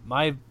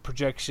my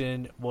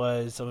projection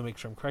was, let me make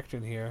sure I'm correct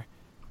in here.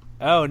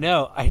 Oh,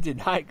 no, I did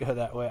not go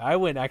that way. I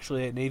went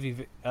actually at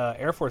Navy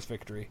Air Force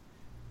victory.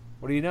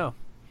 What do you know?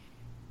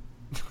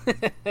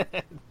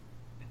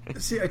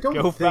 See, I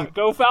don't think...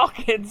 Go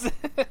Falcons!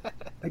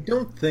 I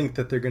don't think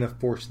that they're going to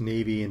force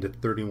Navy into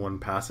 31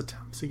 pass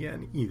attempts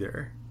again,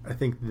 either. I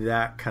think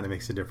that kind of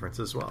makes a difference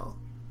as well.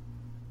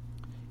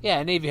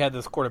 Yeah, Navy had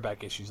those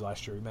quarterback issues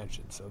last year we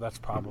mentioned, so that's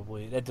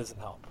probably... That doesn't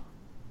help.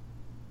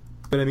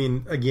 But, I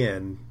mean,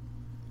 again,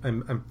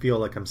 I feel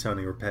like I'm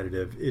sounding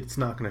repetitive. It's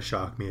not going to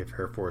shock me if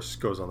Air Force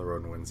goes on the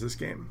road and wins this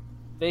game.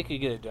 They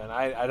could get it done.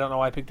 I don't know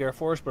why I picked Air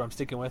Force, but I'm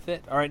sticking with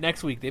it. All right,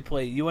 next week they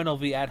play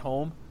UNLV at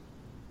home,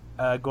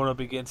 going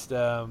up against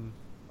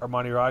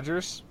Armani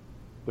Rogers.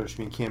 Which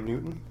mean Cam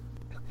Newton?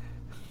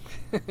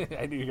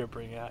 I knew you were going to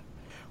bring that.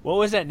 What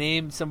was that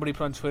name somebody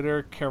put on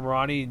Twitter?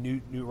 Carmani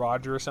Newt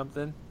Roger or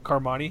something?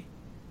 Carmani?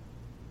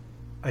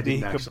 I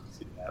didn't actually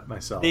see that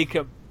myself.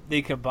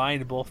 They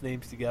combined both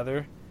names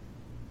together.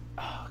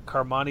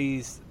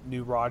 Carmani's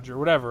New Roger,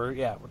 whatever.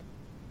 Yeah,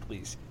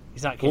 please.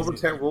 He's not.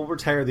 We'll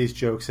retire these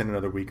jokes in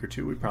another week or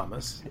two. We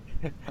promise.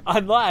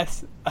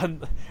 Unless,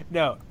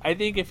 no, I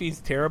think if he's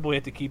terrible, we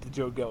have to keep the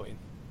joke going.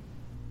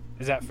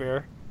 Is that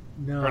fair?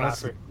 No, or not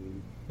that's fair?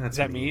 That's Is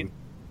that mean?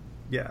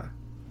 Yeah.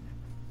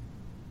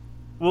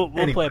 We'll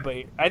play it by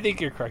ear. I think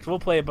you're correct. We'll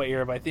play it by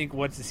ear, but I think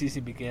once the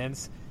season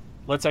begins,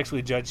 let's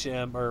actually judge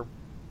him or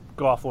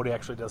go off what he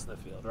actually does in the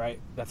field, right?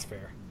 That's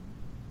fair.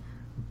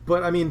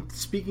 But, I mean,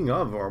 speaking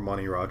of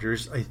Armani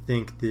Rogers, I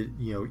think that,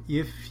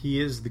 if he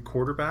is the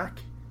quarterback,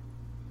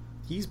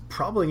 he's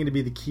probably going to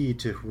be the key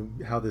to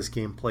how this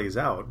game plays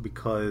out,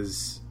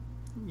 because,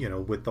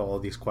 with all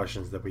of these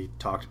questions that we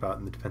talked about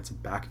in the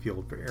defensive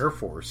backfield for Air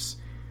Force,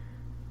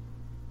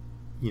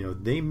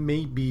 they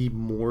may be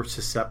more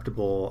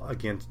susceptible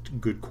against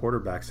good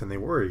quarterbacks than they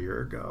were a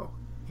year ago.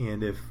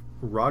 And if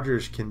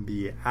Rodgers can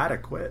be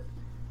adequate,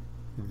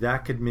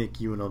 that could make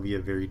UNLV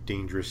a very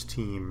dangerous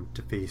team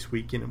to face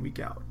week in and week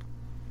out.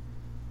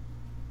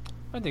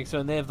 I think so.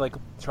 And they have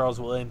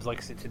Charles Williams,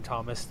 Lexington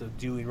Thomas, the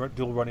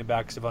dual running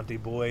backs,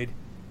 Devontae Boyd.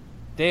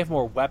 They have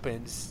more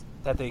weapons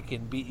that they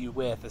can beat you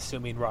with,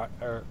 assuming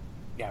they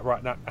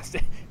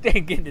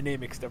ain't getting the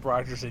name mixed up,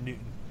 Rodgers and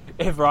Newton.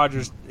 If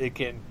Rodgers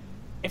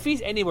if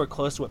he's anywhere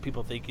close to what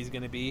people think he's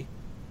going to be,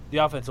 the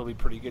offense will be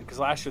pretty good. Because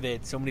last year they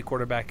had so many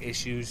quarterback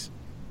issues.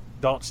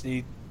 Dalton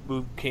Snead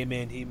came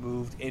in, he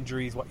moved,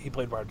 injuries. He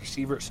played wide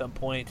receiver at some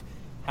point.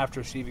 Half the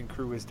receiving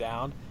crew was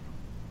down.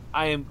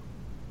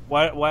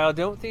 While I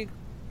don't think,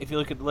 if you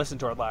listen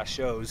to our last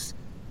shows,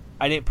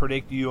 I didn't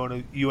predict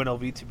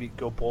UNLV to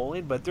go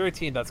bowling, but they're a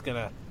team that's going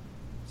to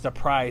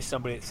surprise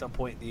somebody at some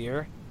point in the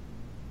year.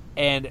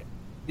 And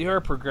they are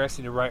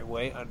progressing the right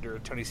way under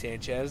Tony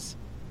Sanchez.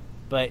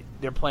 But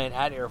they're playing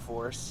at Air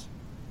Force,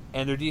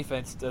 and their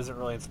defense doesn't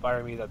really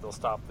inspire me that they'll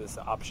stop this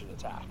option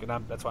attack,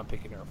 and that's why I'm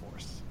picking Air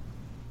Force.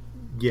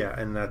 Yeah,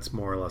 and that's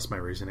more or less my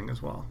reasoning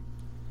as well.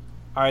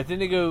 All right, then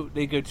they go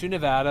to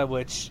Nevada,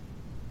 which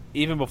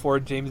even before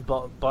James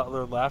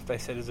Butler left, I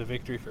said is a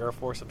victory for Air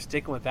Force. I'm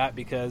sticking with that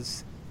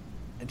because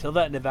until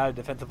that Nevada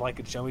defensive line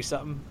can show me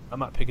something, I'm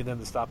not picking them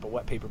to stop a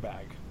wet paper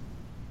bag.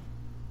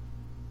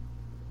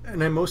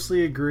 And I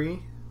mostly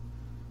agree.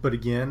 But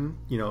again,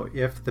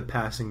 if the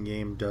passing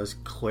game does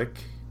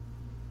click,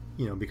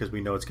 because we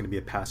know it's going to be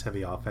a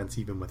pass-heavy offense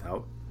even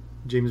without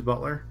James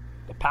Butler.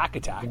 The pack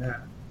attack.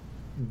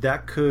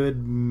 That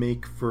could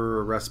make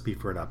for a recipe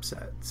for an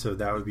upset. So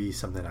that would be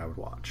something I would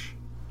watch.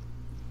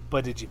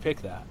 But did you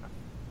pick that?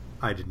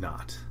 I did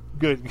not.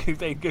 Good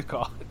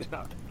call. I did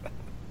not pick that.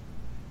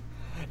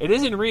 It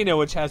is in Reno,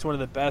 which has one of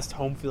the best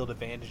home field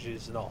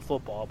advantages in all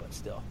football, but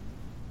still.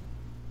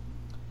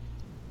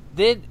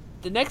 Then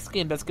the next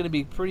game that's going to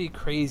be pretty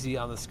crazy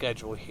on the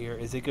schedule here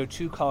is they go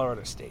to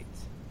Colorado State.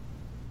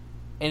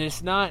 And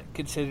it's not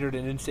considered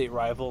an in-state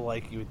rival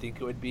like you would think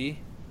it would be.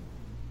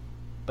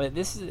 But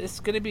it's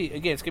going to be,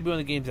 again, it's going to be one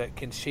of the games that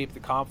can shape the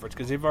conference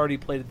because they've already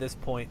played at this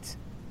point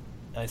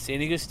San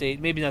Diego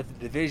State, maybe not the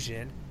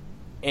division,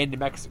 and New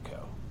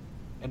Mexico.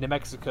 And New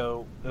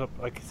Mexico,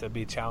 like I said,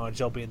 be a challenge.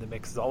 They'll be in the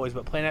mix as always.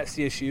 But playing at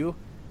CSU,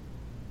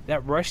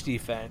 that rush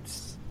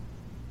defense,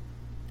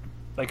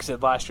 like I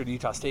said, last year the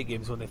Utah State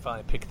game is when they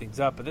finally pick things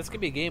up. But this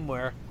could be a game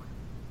where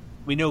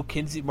we know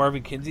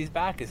Marvin Kinsey's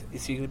back.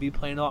 Is he going to be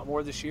playing a lot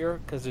more this year?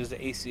 Because there's the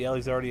ACL.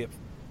 He's already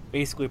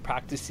basically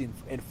practicing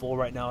in full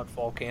right now at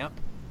fall camp.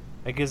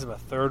 That gives him a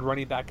third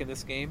running back in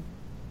this game.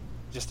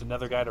 Just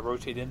another guy to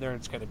rotate in there and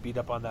just kind of beat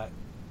up on that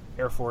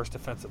Air Force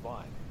defensive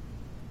line.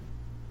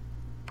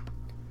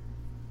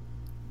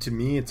 To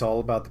me, it's all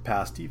about the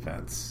pass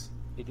defense.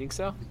 You think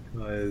so?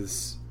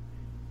 Because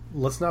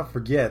let's not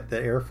forget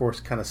that Air Force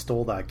kind of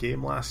stole that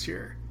game last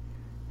year.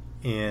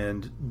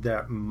 And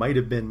that might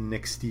have been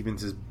Nick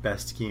Stevens'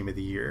 best game of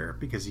the year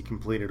because he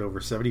completed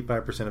over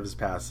 75% of his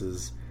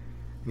passes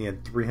and he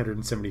had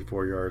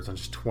 374 yards on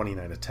just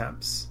 29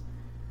 attempts.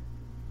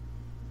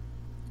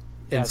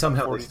 And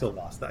somehow they still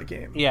lost that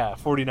game. Yeah,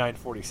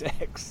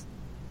 49-46.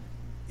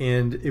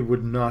 And it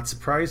would not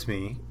surprise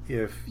me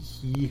if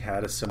he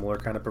had a similar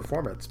kind of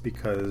performance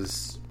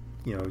because,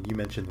 you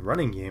mentioned the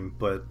running game,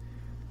 but,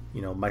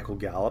 Michael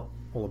Gallup,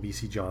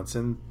 Olabisi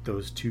Johnson,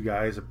 those two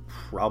guys are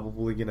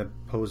probably going to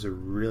pose a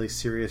really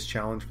serious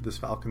challenge for this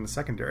Falcons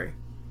secondary.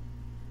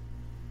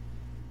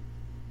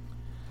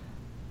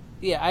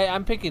 Yeah,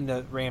 I'm picking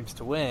the Rams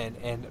to win,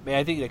 and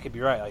I think that could be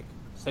right. Like,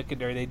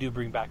 secondary, they do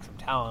bring back some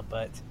talent,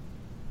 but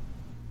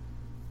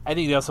I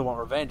think they also want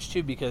revenge,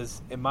 too,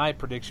 because in my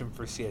prediction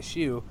for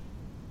CSU,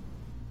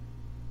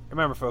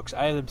 remember, folks,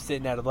 I have them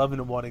sitting at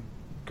 11-1 and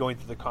going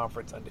through the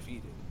conference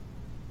undefeated.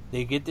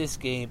 They get this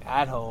game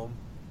at home,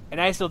 and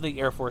I still think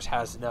Air Force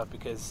has enough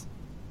because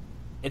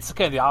it's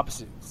kind of the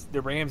opposite.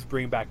 The Rams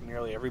bring back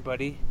nearly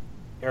everybody.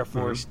 Air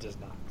Force does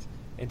not.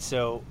 And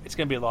so it's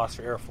going to be a loss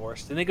for Air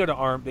Force. Then they go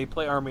to they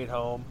play Army at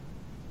home.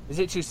 Is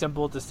it too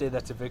simple to say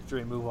that's a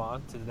victory and move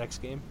on to the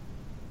next game?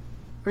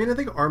 I mean, I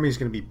think Army's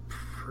going to be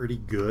pretty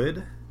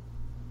good.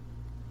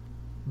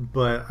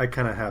 But I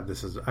kind of have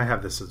this as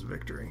a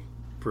victory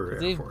for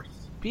Air Force.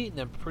 Beaten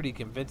them pretty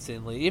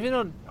convincingly. Even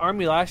on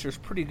Army last year was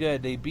pretty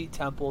good. They beat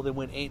Temple. They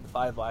went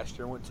 8-5 last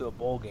year. Went to a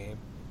bowl game,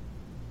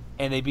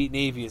 and they beat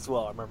Navy as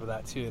well. I remember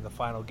that too in the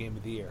final game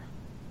of the year.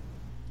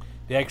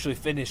 They actually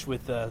finished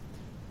with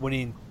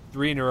winning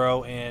 3 in a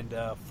row and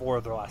 4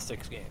 of their last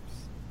 6 games,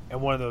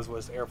 and one of those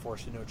was Air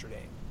Force and Notre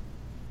Dame.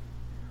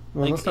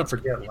 Well, let's not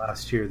forget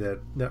last year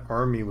that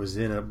Army was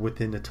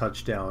within a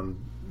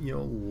touchdown,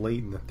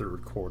 late in the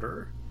third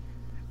quarter.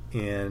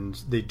 And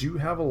they do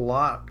have a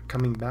lot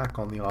coming back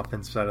on the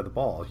offensive side of the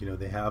ball.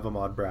 They have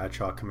Ahmad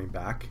Bradshaw coming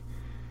back.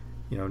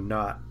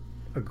 Not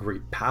a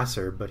great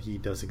passer, but he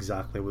does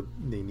exactly what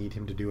they need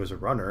him to do as a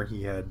runner.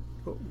 He had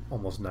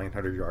almost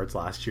 900 yards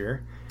last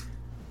year.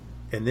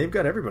 And they've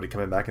got everybody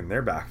coming back in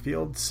their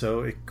backfield, so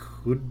it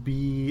could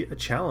be a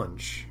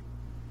challenge.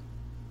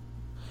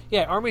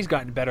 Yeah, Army's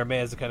gotten better,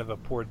 man, as a kind of a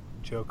poor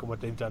joke on what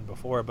they've done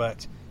before,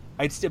 but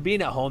I'd still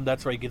being at home,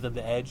 that's where I give them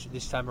the edge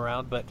this time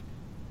around, but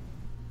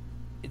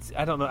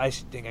I don't know. I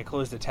think I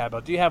closed the tab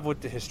out. Do you have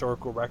what the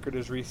historical record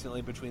is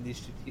recently between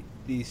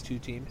these two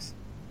teams?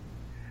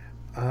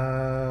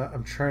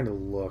 I'm trying to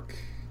look.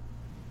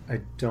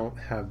 I don't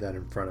have that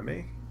in front of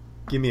me.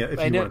 Give me if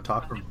you want to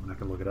talk for a moment, I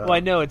can look it up. Well, I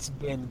know it's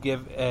been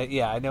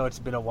I know it's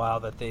been a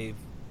while that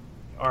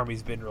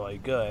Army's been really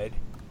good,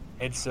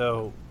 and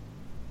so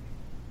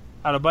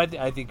I don't know. But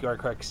I think you are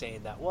correct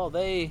saying that. Well,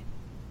 they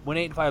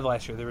went 8-5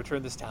 last year. They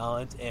returned this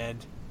talent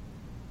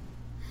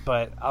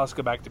But I'll just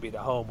go back to being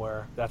at home,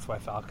 where that's why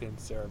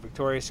Falcons are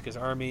victorious, because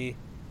Army,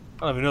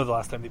 I don't even know the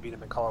last time they beat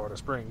them in Colorado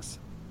Springs.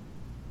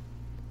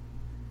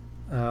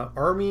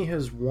 Army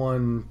has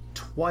won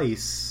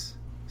twice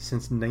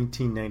since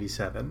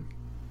 1997.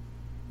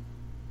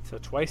 So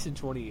twice in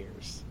 20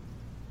 years.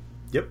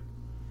 Yep.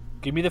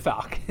 Give me the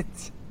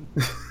Falcons.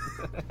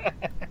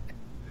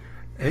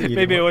 Hey,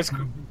 maybe I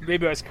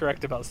was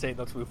correct about saying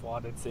let's move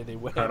on and say they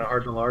win. Kind of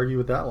hard to argue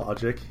with that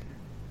logic.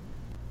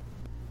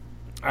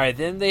 All right,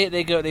 then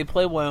they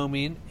play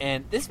Wyoming,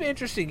 and this is an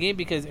interesting game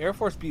because Air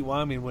Force beat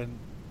Wyoming when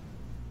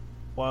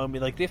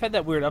Wyoming, like, they've had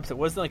that weird upset.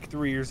 Wasn't it like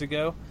 3 years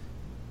ago?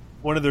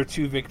 One of their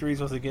 2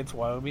 victories was against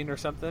Wyoming or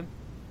something,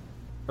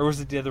 or was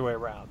it the other way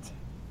around?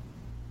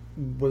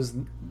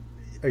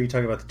 Are you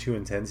talking about the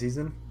 2-10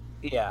 season?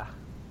 Yeah.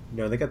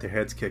 No, they got their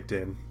heads kicked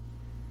in.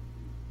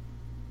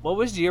 What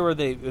was the year where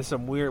it was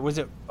some weird? Was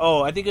it?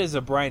 Oh, I think it was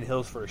Brian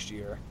Hill's first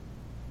year,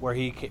 where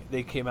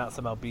they came out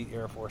somehow beat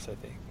Air Force. I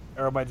think,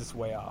 or am I just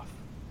way off?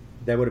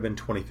 That would have been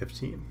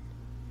 2015.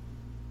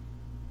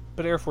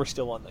 But Air Force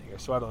still won that year,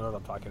 so I don't know what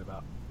I'm talking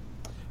about.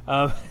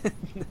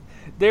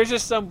 There's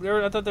just some.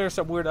 I thought there was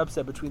some weird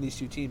upset between these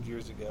 2 teams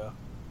years ago.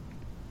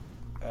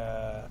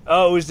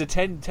 It was the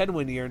 10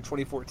 win year in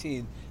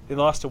 2014. They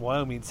lost to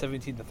Wyoming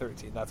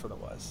 17-13. That's what it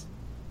was.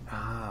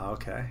 Ah,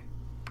 okay.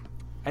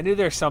 I knew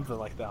there's something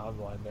like that on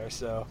the line there.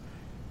 So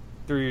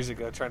 3 years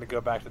ago, trying to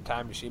go back to the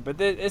time machine. But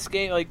this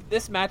game, like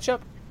this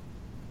matchup,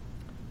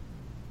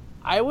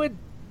 I would,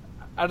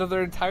 out of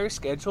their entire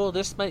schedule,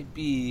 this might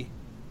be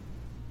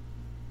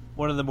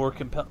one of the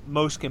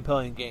most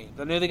compelling games.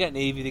 I know they got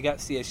Navy, they got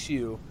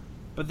CSU,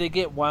 but they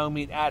get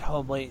Wyoming at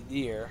home late in the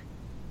year.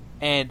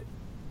 And,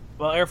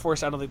 well, Air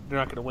Force, I don't think they're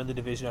not going to win the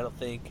division, I don't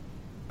think.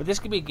 But this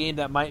could be a game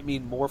that might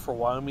mean more for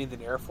Wyoming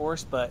than Air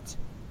Force, but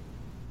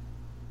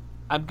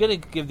I'm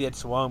going to give the edge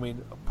to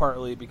Wyoming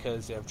partly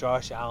because they have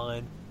Josh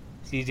Allen,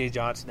 CJ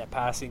Johnson, that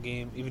passing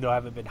game, even though I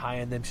haven't been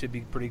high on them, should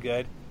be pretty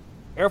good.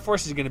 Air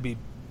Force is going to be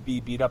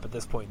beat up at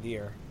this point in the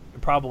year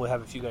and probably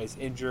have a few guys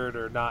injured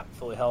or not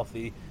fully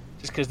healthy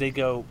just because they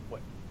go,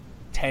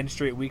 10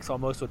 straight weeks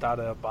almost without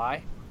a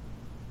bye.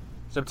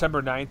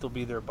 September 9th will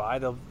be their bye.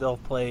 They'll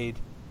have played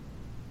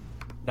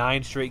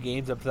 9 straight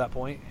games up to that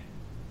point.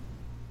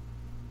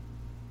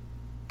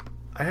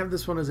 I have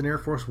this one as an Air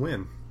Force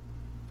win.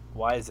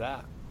 Why is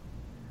that?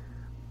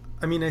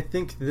 I mean, I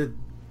think that,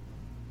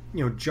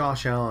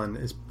 Josh Allen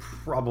is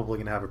probably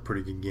going to have a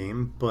pretty good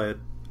game, but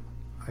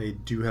I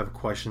do have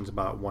questions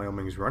about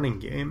Wyoming's running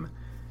game.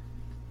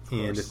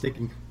 And if they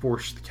can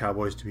force the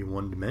Cowboys to be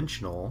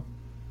one-dimensional,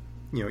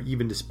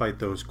 even despite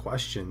those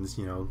questions,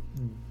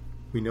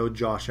 we know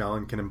Josh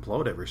Allen can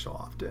implode every so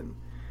often.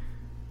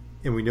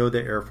 And we know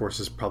that Air Force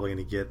is probably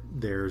going to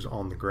get theirs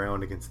on the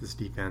ground against this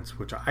defense,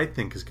 which I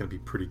think is going to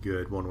be pretty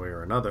good one way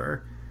or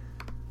another.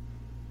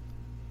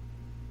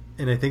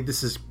 And I think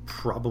this is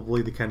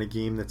probably the kind of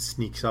game that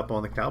sneaks up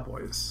on the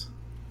Cowboys.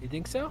 You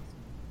think so?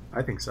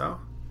 I think so.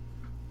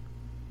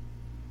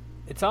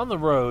 It's on the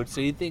road, so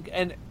you think...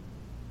 And,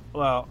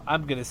 well,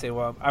 I'm going to say,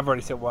 I've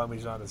already said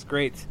Wyoming's not as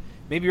great.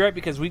 Maybe you're right,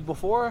 because week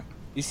before,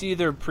 you see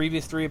their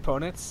previous 3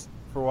 opponents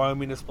for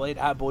Wyoming has played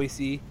at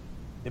Boise,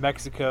 New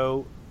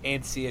Mexico,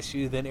 and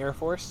CSU, then Air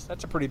Force.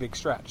 That's a pretty big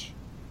stretch.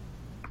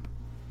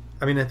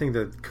 I mean, I think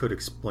that could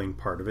explain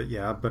part of it,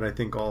 yeah, but I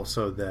think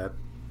also that,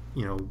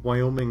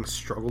 Wyoming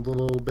struggled a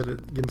little bit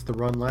against the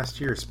run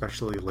last year,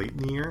 especially late in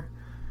the year.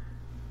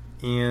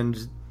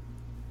 And,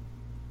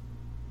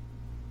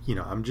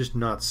 I'm just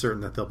not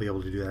certain that they'll be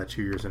able to do that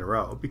 2 years in a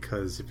row,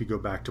 because if you go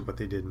back to what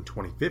they did in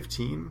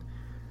 2015,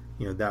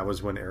 that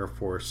was when Air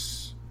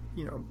Force,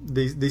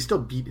 they still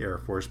beat Air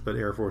Force, but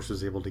Air Force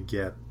was able to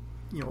get,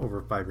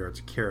 over 5 yards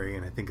of carry,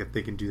 and I think if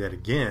they can do that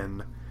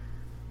again,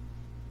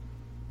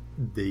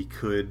 they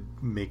could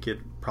make it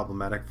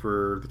problematic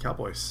for the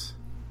Cowboys.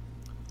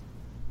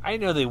 I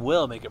know they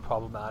will make it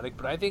problematic,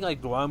 but I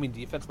think the Wyoming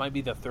defense might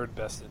be the 3rd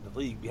best in the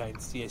league behind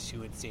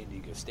CSU and San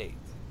Diego State.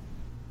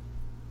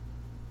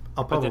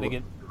 I'll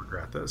probably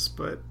regret this,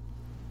 but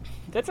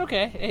that's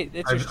okay. Hey,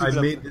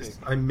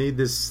 I made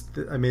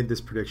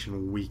this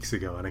prediction weeks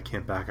ago, and I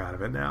can't back out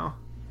of it now.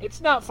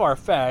 It's not far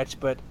fetched,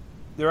 but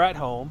they're at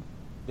home.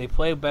 They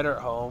play better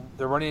at home.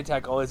 Their running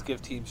attack always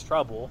gives teams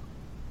trouble,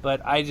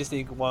 but I just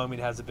think Wyoming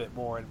has a bit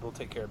more and will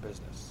take care of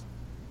business.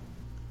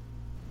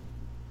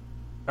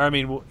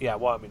 Wyoming will. Yeah,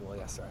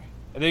 sorry.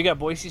 And then you got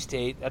Boise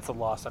State. That's a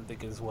loss, I'm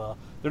thinking, as well.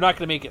 They're not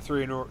going to make it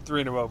three in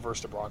a row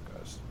versus the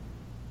Broncos.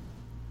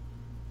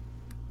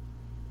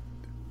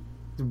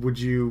 Would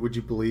you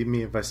believe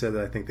me if I said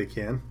that I think they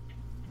can?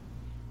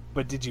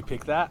 But did you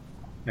pick that?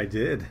 I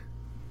did.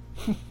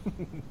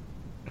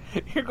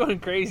 You're going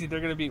crazy. They're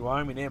going to beat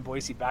Wyoming and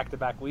Boise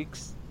back-to-back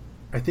weeks.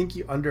 I think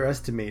you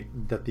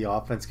underestimate that the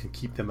offense can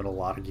keep them in a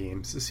lot of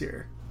games this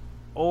year.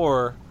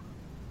 Or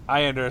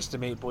I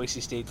underestimate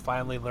Boise State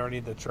finally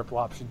learning the triple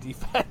option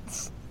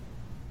defense.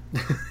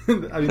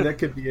 I mean, that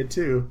could be it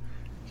too.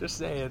 Just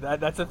saying,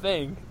 that's a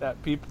thing that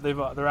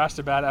they're asked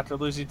about after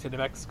losing to New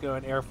Mexico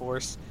and Air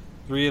Force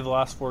 3 of the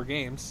last 4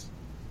 games.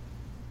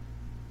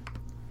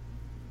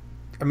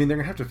 I mean, they're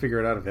going to have to figure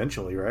it out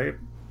eventually, right?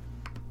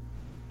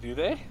 Do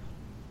they?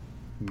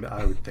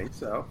 I would think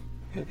so.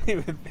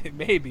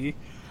 Maybe.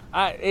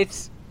 I'm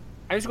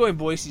just going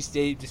Boise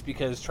State just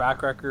because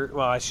track record.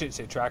 Well, I shouldn't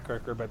say track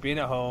record, but being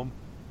at home.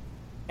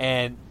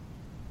 And,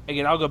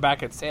 again, I'll go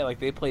back and say,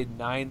 they played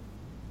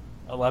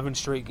 11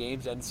 straight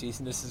games end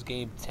season. This is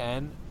game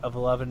 10 of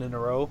 11 in a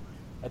row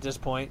at this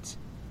point.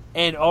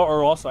 And,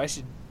 or also, I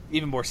should,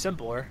 more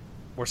simply,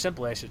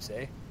 I should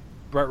say,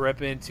 Brett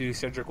Rippon to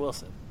Cedric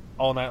Wilson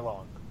all night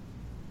long.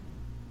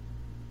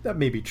 That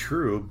may be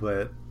true,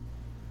 but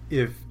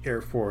if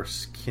Air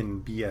Force can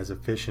be as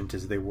efficient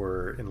as they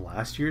were in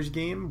last year's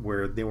game,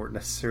 where they weren't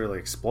necessarily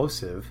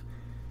explosive,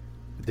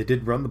 but they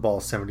did run the ball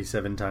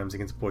 77 times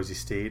against Boise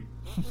State,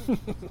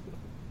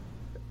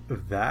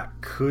 that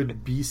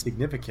could be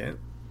significant.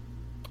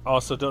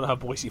 Also, don't have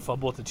Boise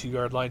fumble at the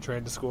 2-yard line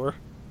trying to score.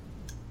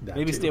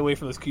 Maybe stay away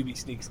from those QB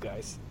sneaks,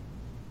 guys.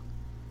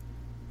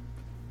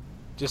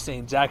 Just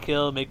saying, Zach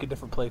Hill, make a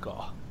different play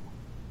call.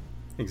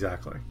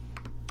 Exactly.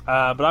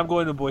 But I'm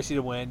going to Boise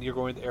to win. You're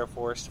going to Air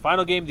Force.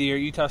 Final game of the year,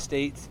 Utah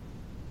State.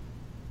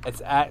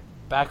 It's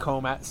back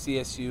home at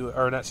CSU,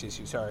 or not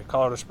CSU, sorry,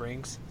 Colorado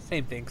Springs.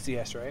 Same thing,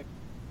 CS, right?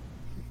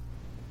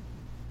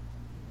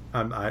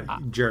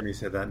 Jeremy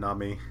said that, not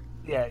me.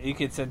 Yeah, you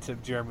could send to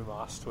Jeremy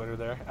Moss Twitter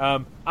there.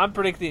 I'm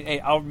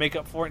predicting, I'll make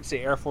up for it and say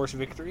Air Force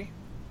victory.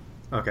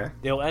 Okay.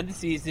 They'll end the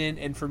season,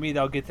 and for me,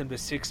 that'll get them to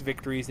 6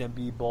 victories and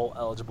be bowl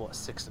eligible at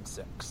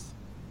 6-6.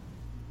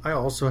 I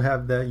also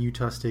have that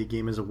Utah State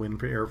game as a win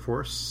for Air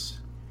Force,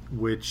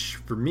 which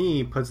for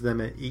me puts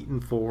them at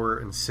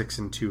 8-4 and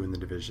 6-2 in the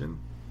division.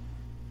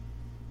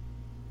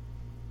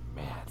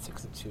 Man,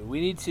 6-2.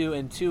 We need to,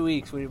 in 2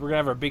 weeks, we're gonna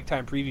have our big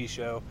time preview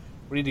show.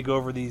 We need to go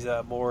over these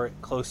more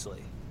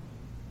closely,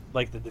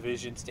 like the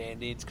division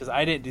standings, because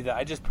I didn't do that.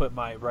 I just put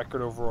my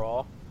record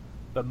overall,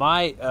 but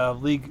my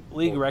league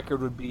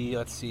record would be,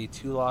 let's see,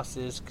 2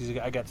 losses, because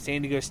I got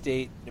San Diego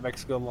State, New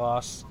Mexico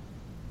loss,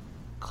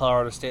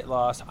 Colorado State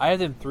loss. I have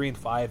them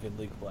 3-5 in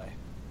league play.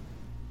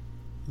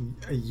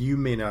 You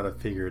may not have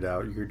figured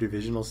out your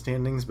divisional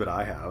standings, but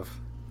I have.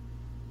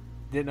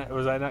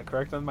 Was I not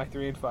correct on my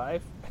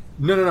 3-5?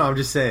 No. I'm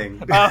just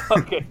saying. Oh,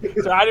 okay.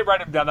 So I didn't write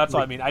them down. That's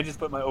all I mean. I just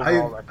put my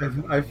overall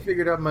record. I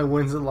figured out my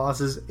wins and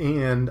losses,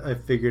 and I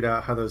figured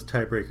out how those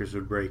tiebreakers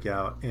would break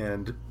out.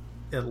 And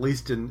at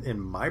least in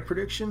my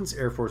predictions,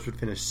 Air Force would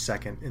finish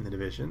second in the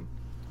division.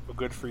 Well,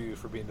 good for you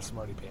for being the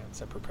smarty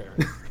pants and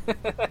preparing.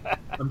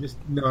 I'm just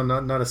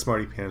not a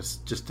smarty pants,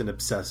 just an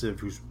obsessive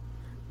who's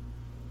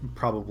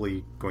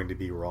probably going to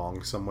be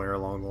wrong somewhere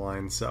along the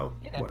line. So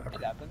whatever.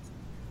 It happens.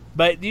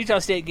 But the Utah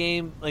State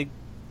game, like,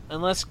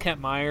 unless Kent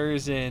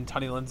Myers and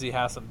Tony Lindsay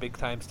have some big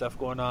time stuff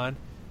going on,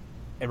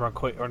 and Ron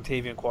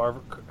Quavian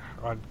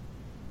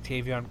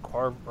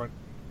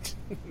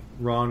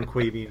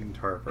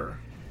Tarver.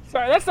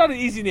 Sorry, that's not an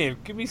easy name.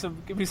 Give me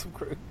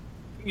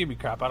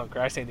crap. I don't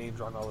care. I say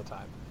names wrong all the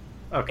time.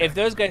 Okay. If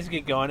those guys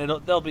get going, I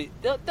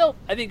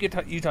think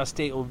Utah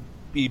State will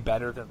be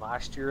better than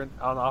last year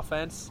on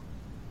offense.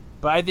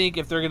 But I think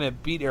if they're going to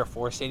beat Air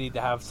Force, they need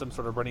to have some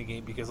sort of running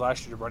game, because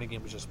last year the running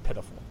game was just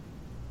pitiful.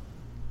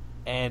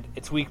 And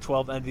it's week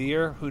 12, end of the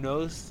year. Who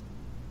knows?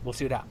 We'll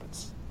see what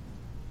happens.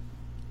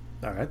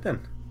 All right,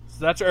 then. So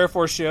that's our Air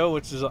Force show,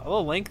 which is a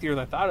little lengthier than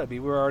I thought it would be.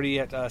 We're already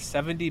at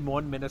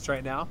 71 minutes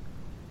right now.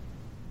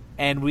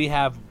 And we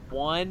have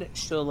one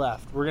show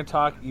left. We're going to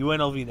talk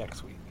UNLV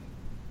next week.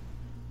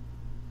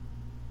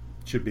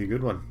 Should be a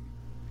good one.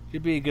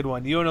 Should be a good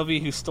one.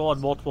 UNLV, who stole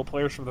multiple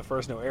players from the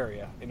Fresno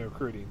area in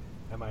recruiting,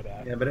 I might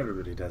add. Yeah, but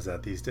everybody does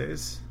that these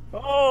days.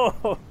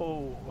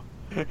 Oh!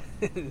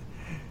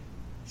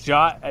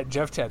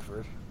 Jeff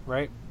Tedford,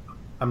 right?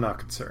 I'm not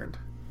concerned.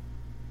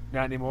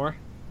 Not anymore?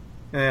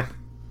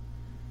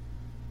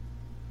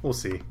 We'll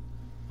see.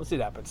 We'll see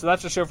what happens. So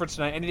that's the show for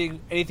tonight.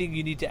 Anything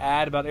you need to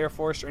add about Air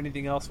Force or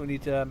anything else we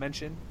need to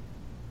mention?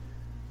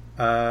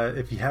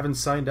 If you haven't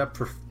signed up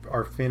for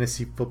our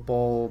Fantasy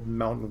Football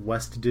Mountain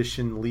West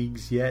Edition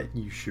leagues yet,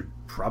 you should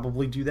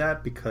probably do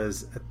that,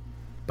 because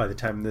by the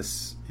time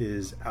this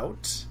is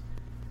out,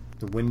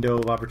 the window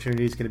of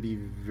opportunity is going to be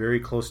very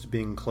close to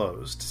being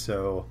closed.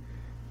 So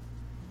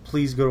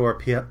please go to our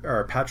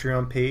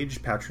Patreon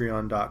page,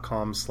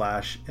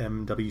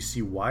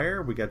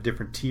 patreon.com/MWCWire. We got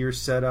different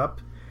tiers set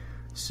up.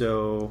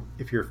 So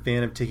if you're a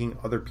fan of taking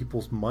other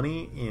people's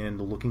money and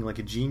looking like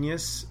a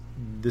genius,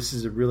 this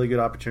is a really good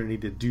opportunity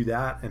to do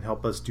that and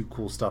help us do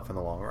cool stuff in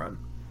the long run.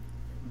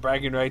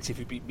 Bragging rights if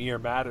you beat me or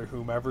Matt or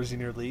whomever's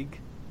in your league.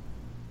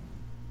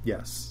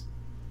 Yes.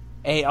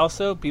 Hey,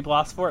 also, people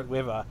ask for it. We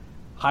have a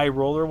high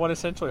roller one,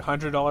 essentially,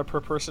 $100 per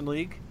person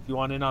league. If you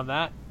want in on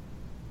that,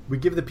 we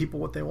give the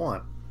people what they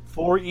want.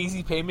 4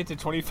 easy payments to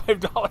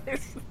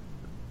 $25.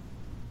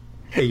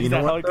 Hey, you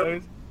know what?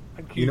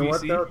 You know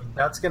what, though?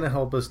 That's going to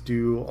help us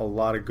do a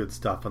lot of good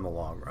stuff in the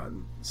long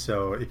run.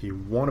 So if you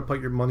want to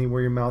put your money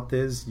where your mouth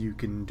is, you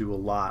can do a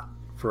lot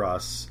for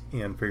us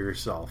and for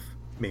yourself,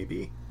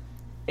 maybe.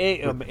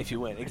 If you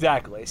win,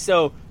 exactly.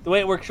 So the way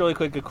it works, really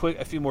quick,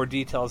 a few more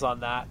details on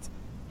that.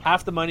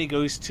 Half the money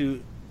goes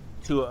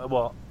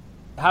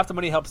half the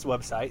money helps the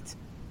website.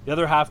 The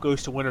other half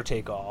goes to winner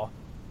take all.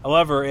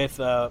 However, if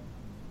a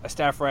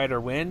staff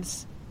writer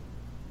wins,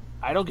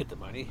 I don't get the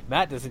money.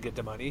 Matt doesn't get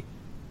the money.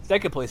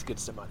 Second place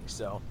gets the money.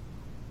 So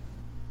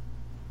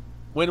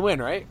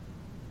win-win, right?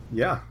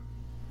 Yeah.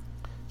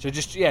 So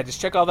just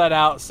check all that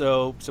out.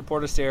 So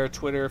support us there,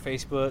 Twitter,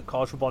 Facebook,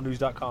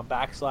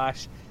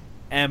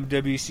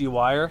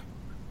 collegefootballnews.com/MWCWire.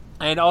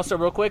 And also,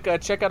 real quick,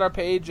 check out our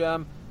page. We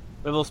have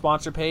a little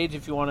sponsor page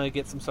if you want to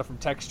get some stuff from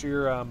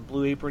Texture,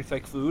 Blue Apron,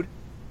 like food.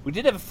 We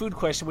did have a food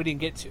question we didn't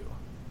get to.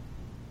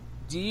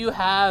 Do you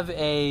have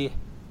a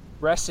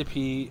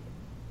recipe,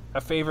 a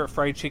favorite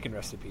fried chicken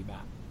recipe,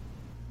 Matt?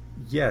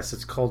 Yes,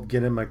 it's called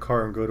Get in My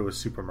Car and Go to a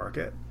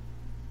Supermarket.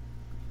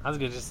 I was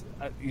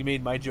gonna you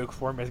made my joke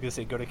for me. I was gonna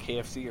say go to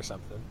KFC or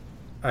something.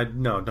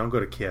 No, don't go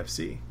to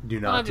KFC. Do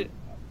not.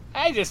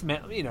 I just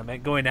meant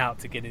going out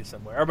to get in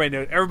somewhere.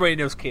 Everybody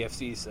knows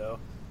KFC, so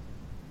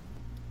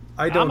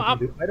I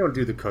don't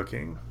do the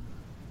cooking.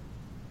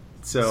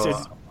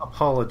 So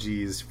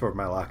apologies for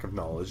my lack of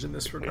knowledge in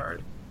this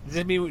regard. Does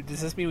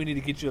this mean we need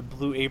to get you a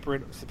Blue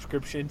Apron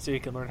subscription so you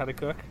can learn how to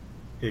cook?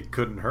 It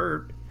couldn't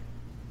hurt.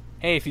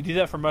 Hey, if you do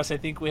that from us, I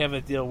think we have a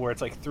deal where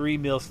it's like 3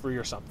 meals free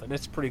or something.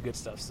 It's pretty good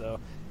stuff.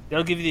 So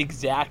they'll give you the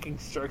exact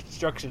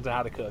instructions on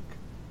how to cook.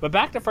 But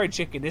back to fried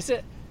chicken,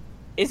 isn't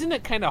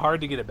it kind of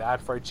hard to get a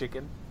bad fried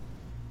chicken?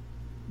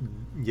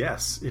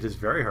 Yes, it is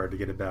very hard to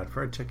get a bad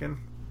fried chicken.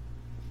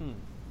 Well,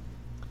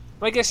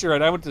 I guess you're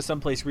right. I went to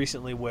some place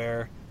recently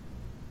where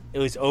it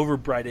was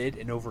overbreaded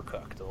and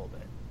overcooked a little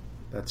bit.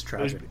 That's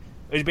tragic.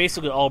 It was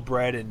basically all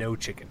bread and no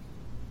chicken.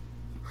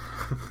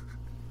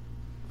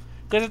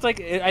 Because it's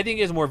like, I think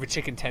it was more of a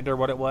chicken tender,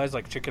 what it was,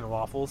 like chicken and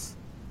waffles.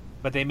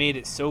 But they made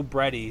it so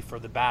bready for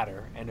the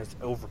batter, and it's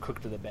overcooked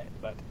to the bit.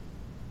 But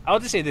I'll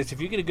just say this: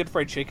 if you get a good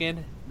fried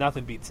chicken,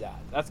 nothing beats that.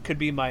 That could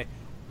be my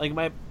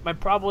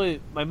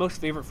most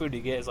favorite food to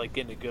get is like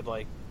getting a good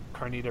like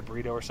carnita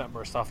burrito or something,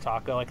 or a stuffed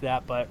taco like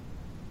that. But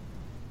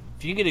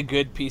if you get a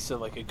good piece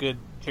of like a good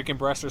chicken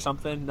breast or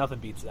something, nothing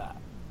beats that.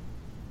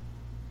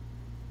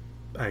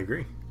 I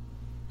agree.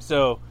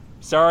 So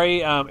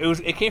sorry,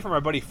 it came from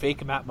our buddy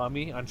Fake Matt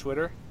Mummy on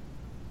Twitter.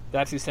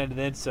 That's who sent it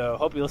in. So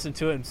hope you listen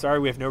to it. And sorry,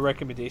 we have no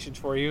recommendations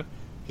for you.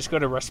 Just go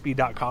to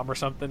recipe.com or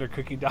something, or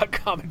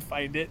cooking.com and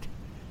find it,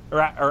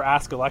 or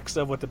ask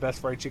Alexa what the best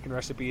fried chicken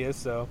recipe is.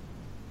 So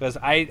because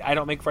I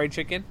don't make fried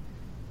chicken,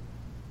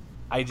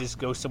 I just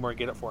go somewhere and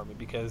get it for me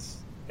because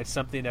it's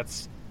something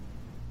that's,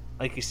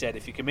 like you said,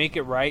 if you can make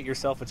it right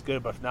yourself, it's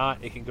good. But if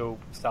not, it can go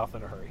south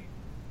in a hurry.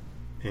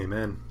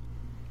 Amen.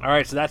 All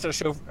right, so that's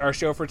our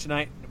show for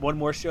tonight. One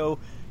more show,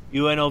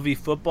 UNLV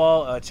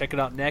football. Check it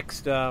out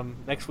next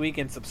week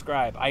and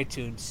subscribe.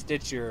 iTunes,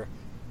 Stitcher,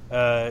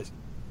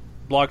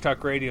 Blog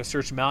Talk Radio.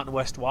 Search Mountain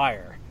West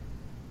Wire.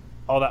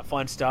 All that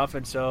fun stuff.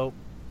 And so,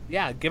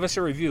 yeah, give us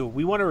a review.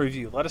 We want a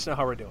review. Let us know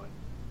how we're doing.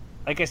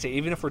 Like I say,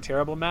 even if we're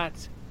terrible,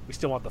 Matt, we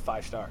still want the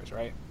 5 stars,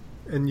 right?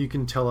 And you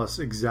can tell us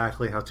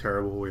exactly how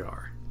terrible we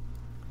are.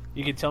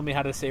 You can tell me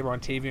how to say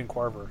Rontavian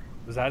Carver.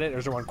 Was that it? Or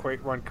is there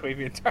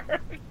Ronquavian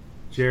Tarver?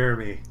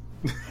 Jeremy.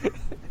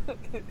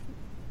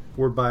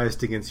 We're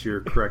biased against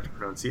your correct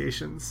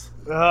pronunciations.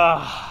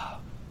 All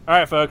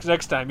right, folks.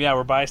 Next time,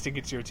 we're biased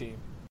against your team.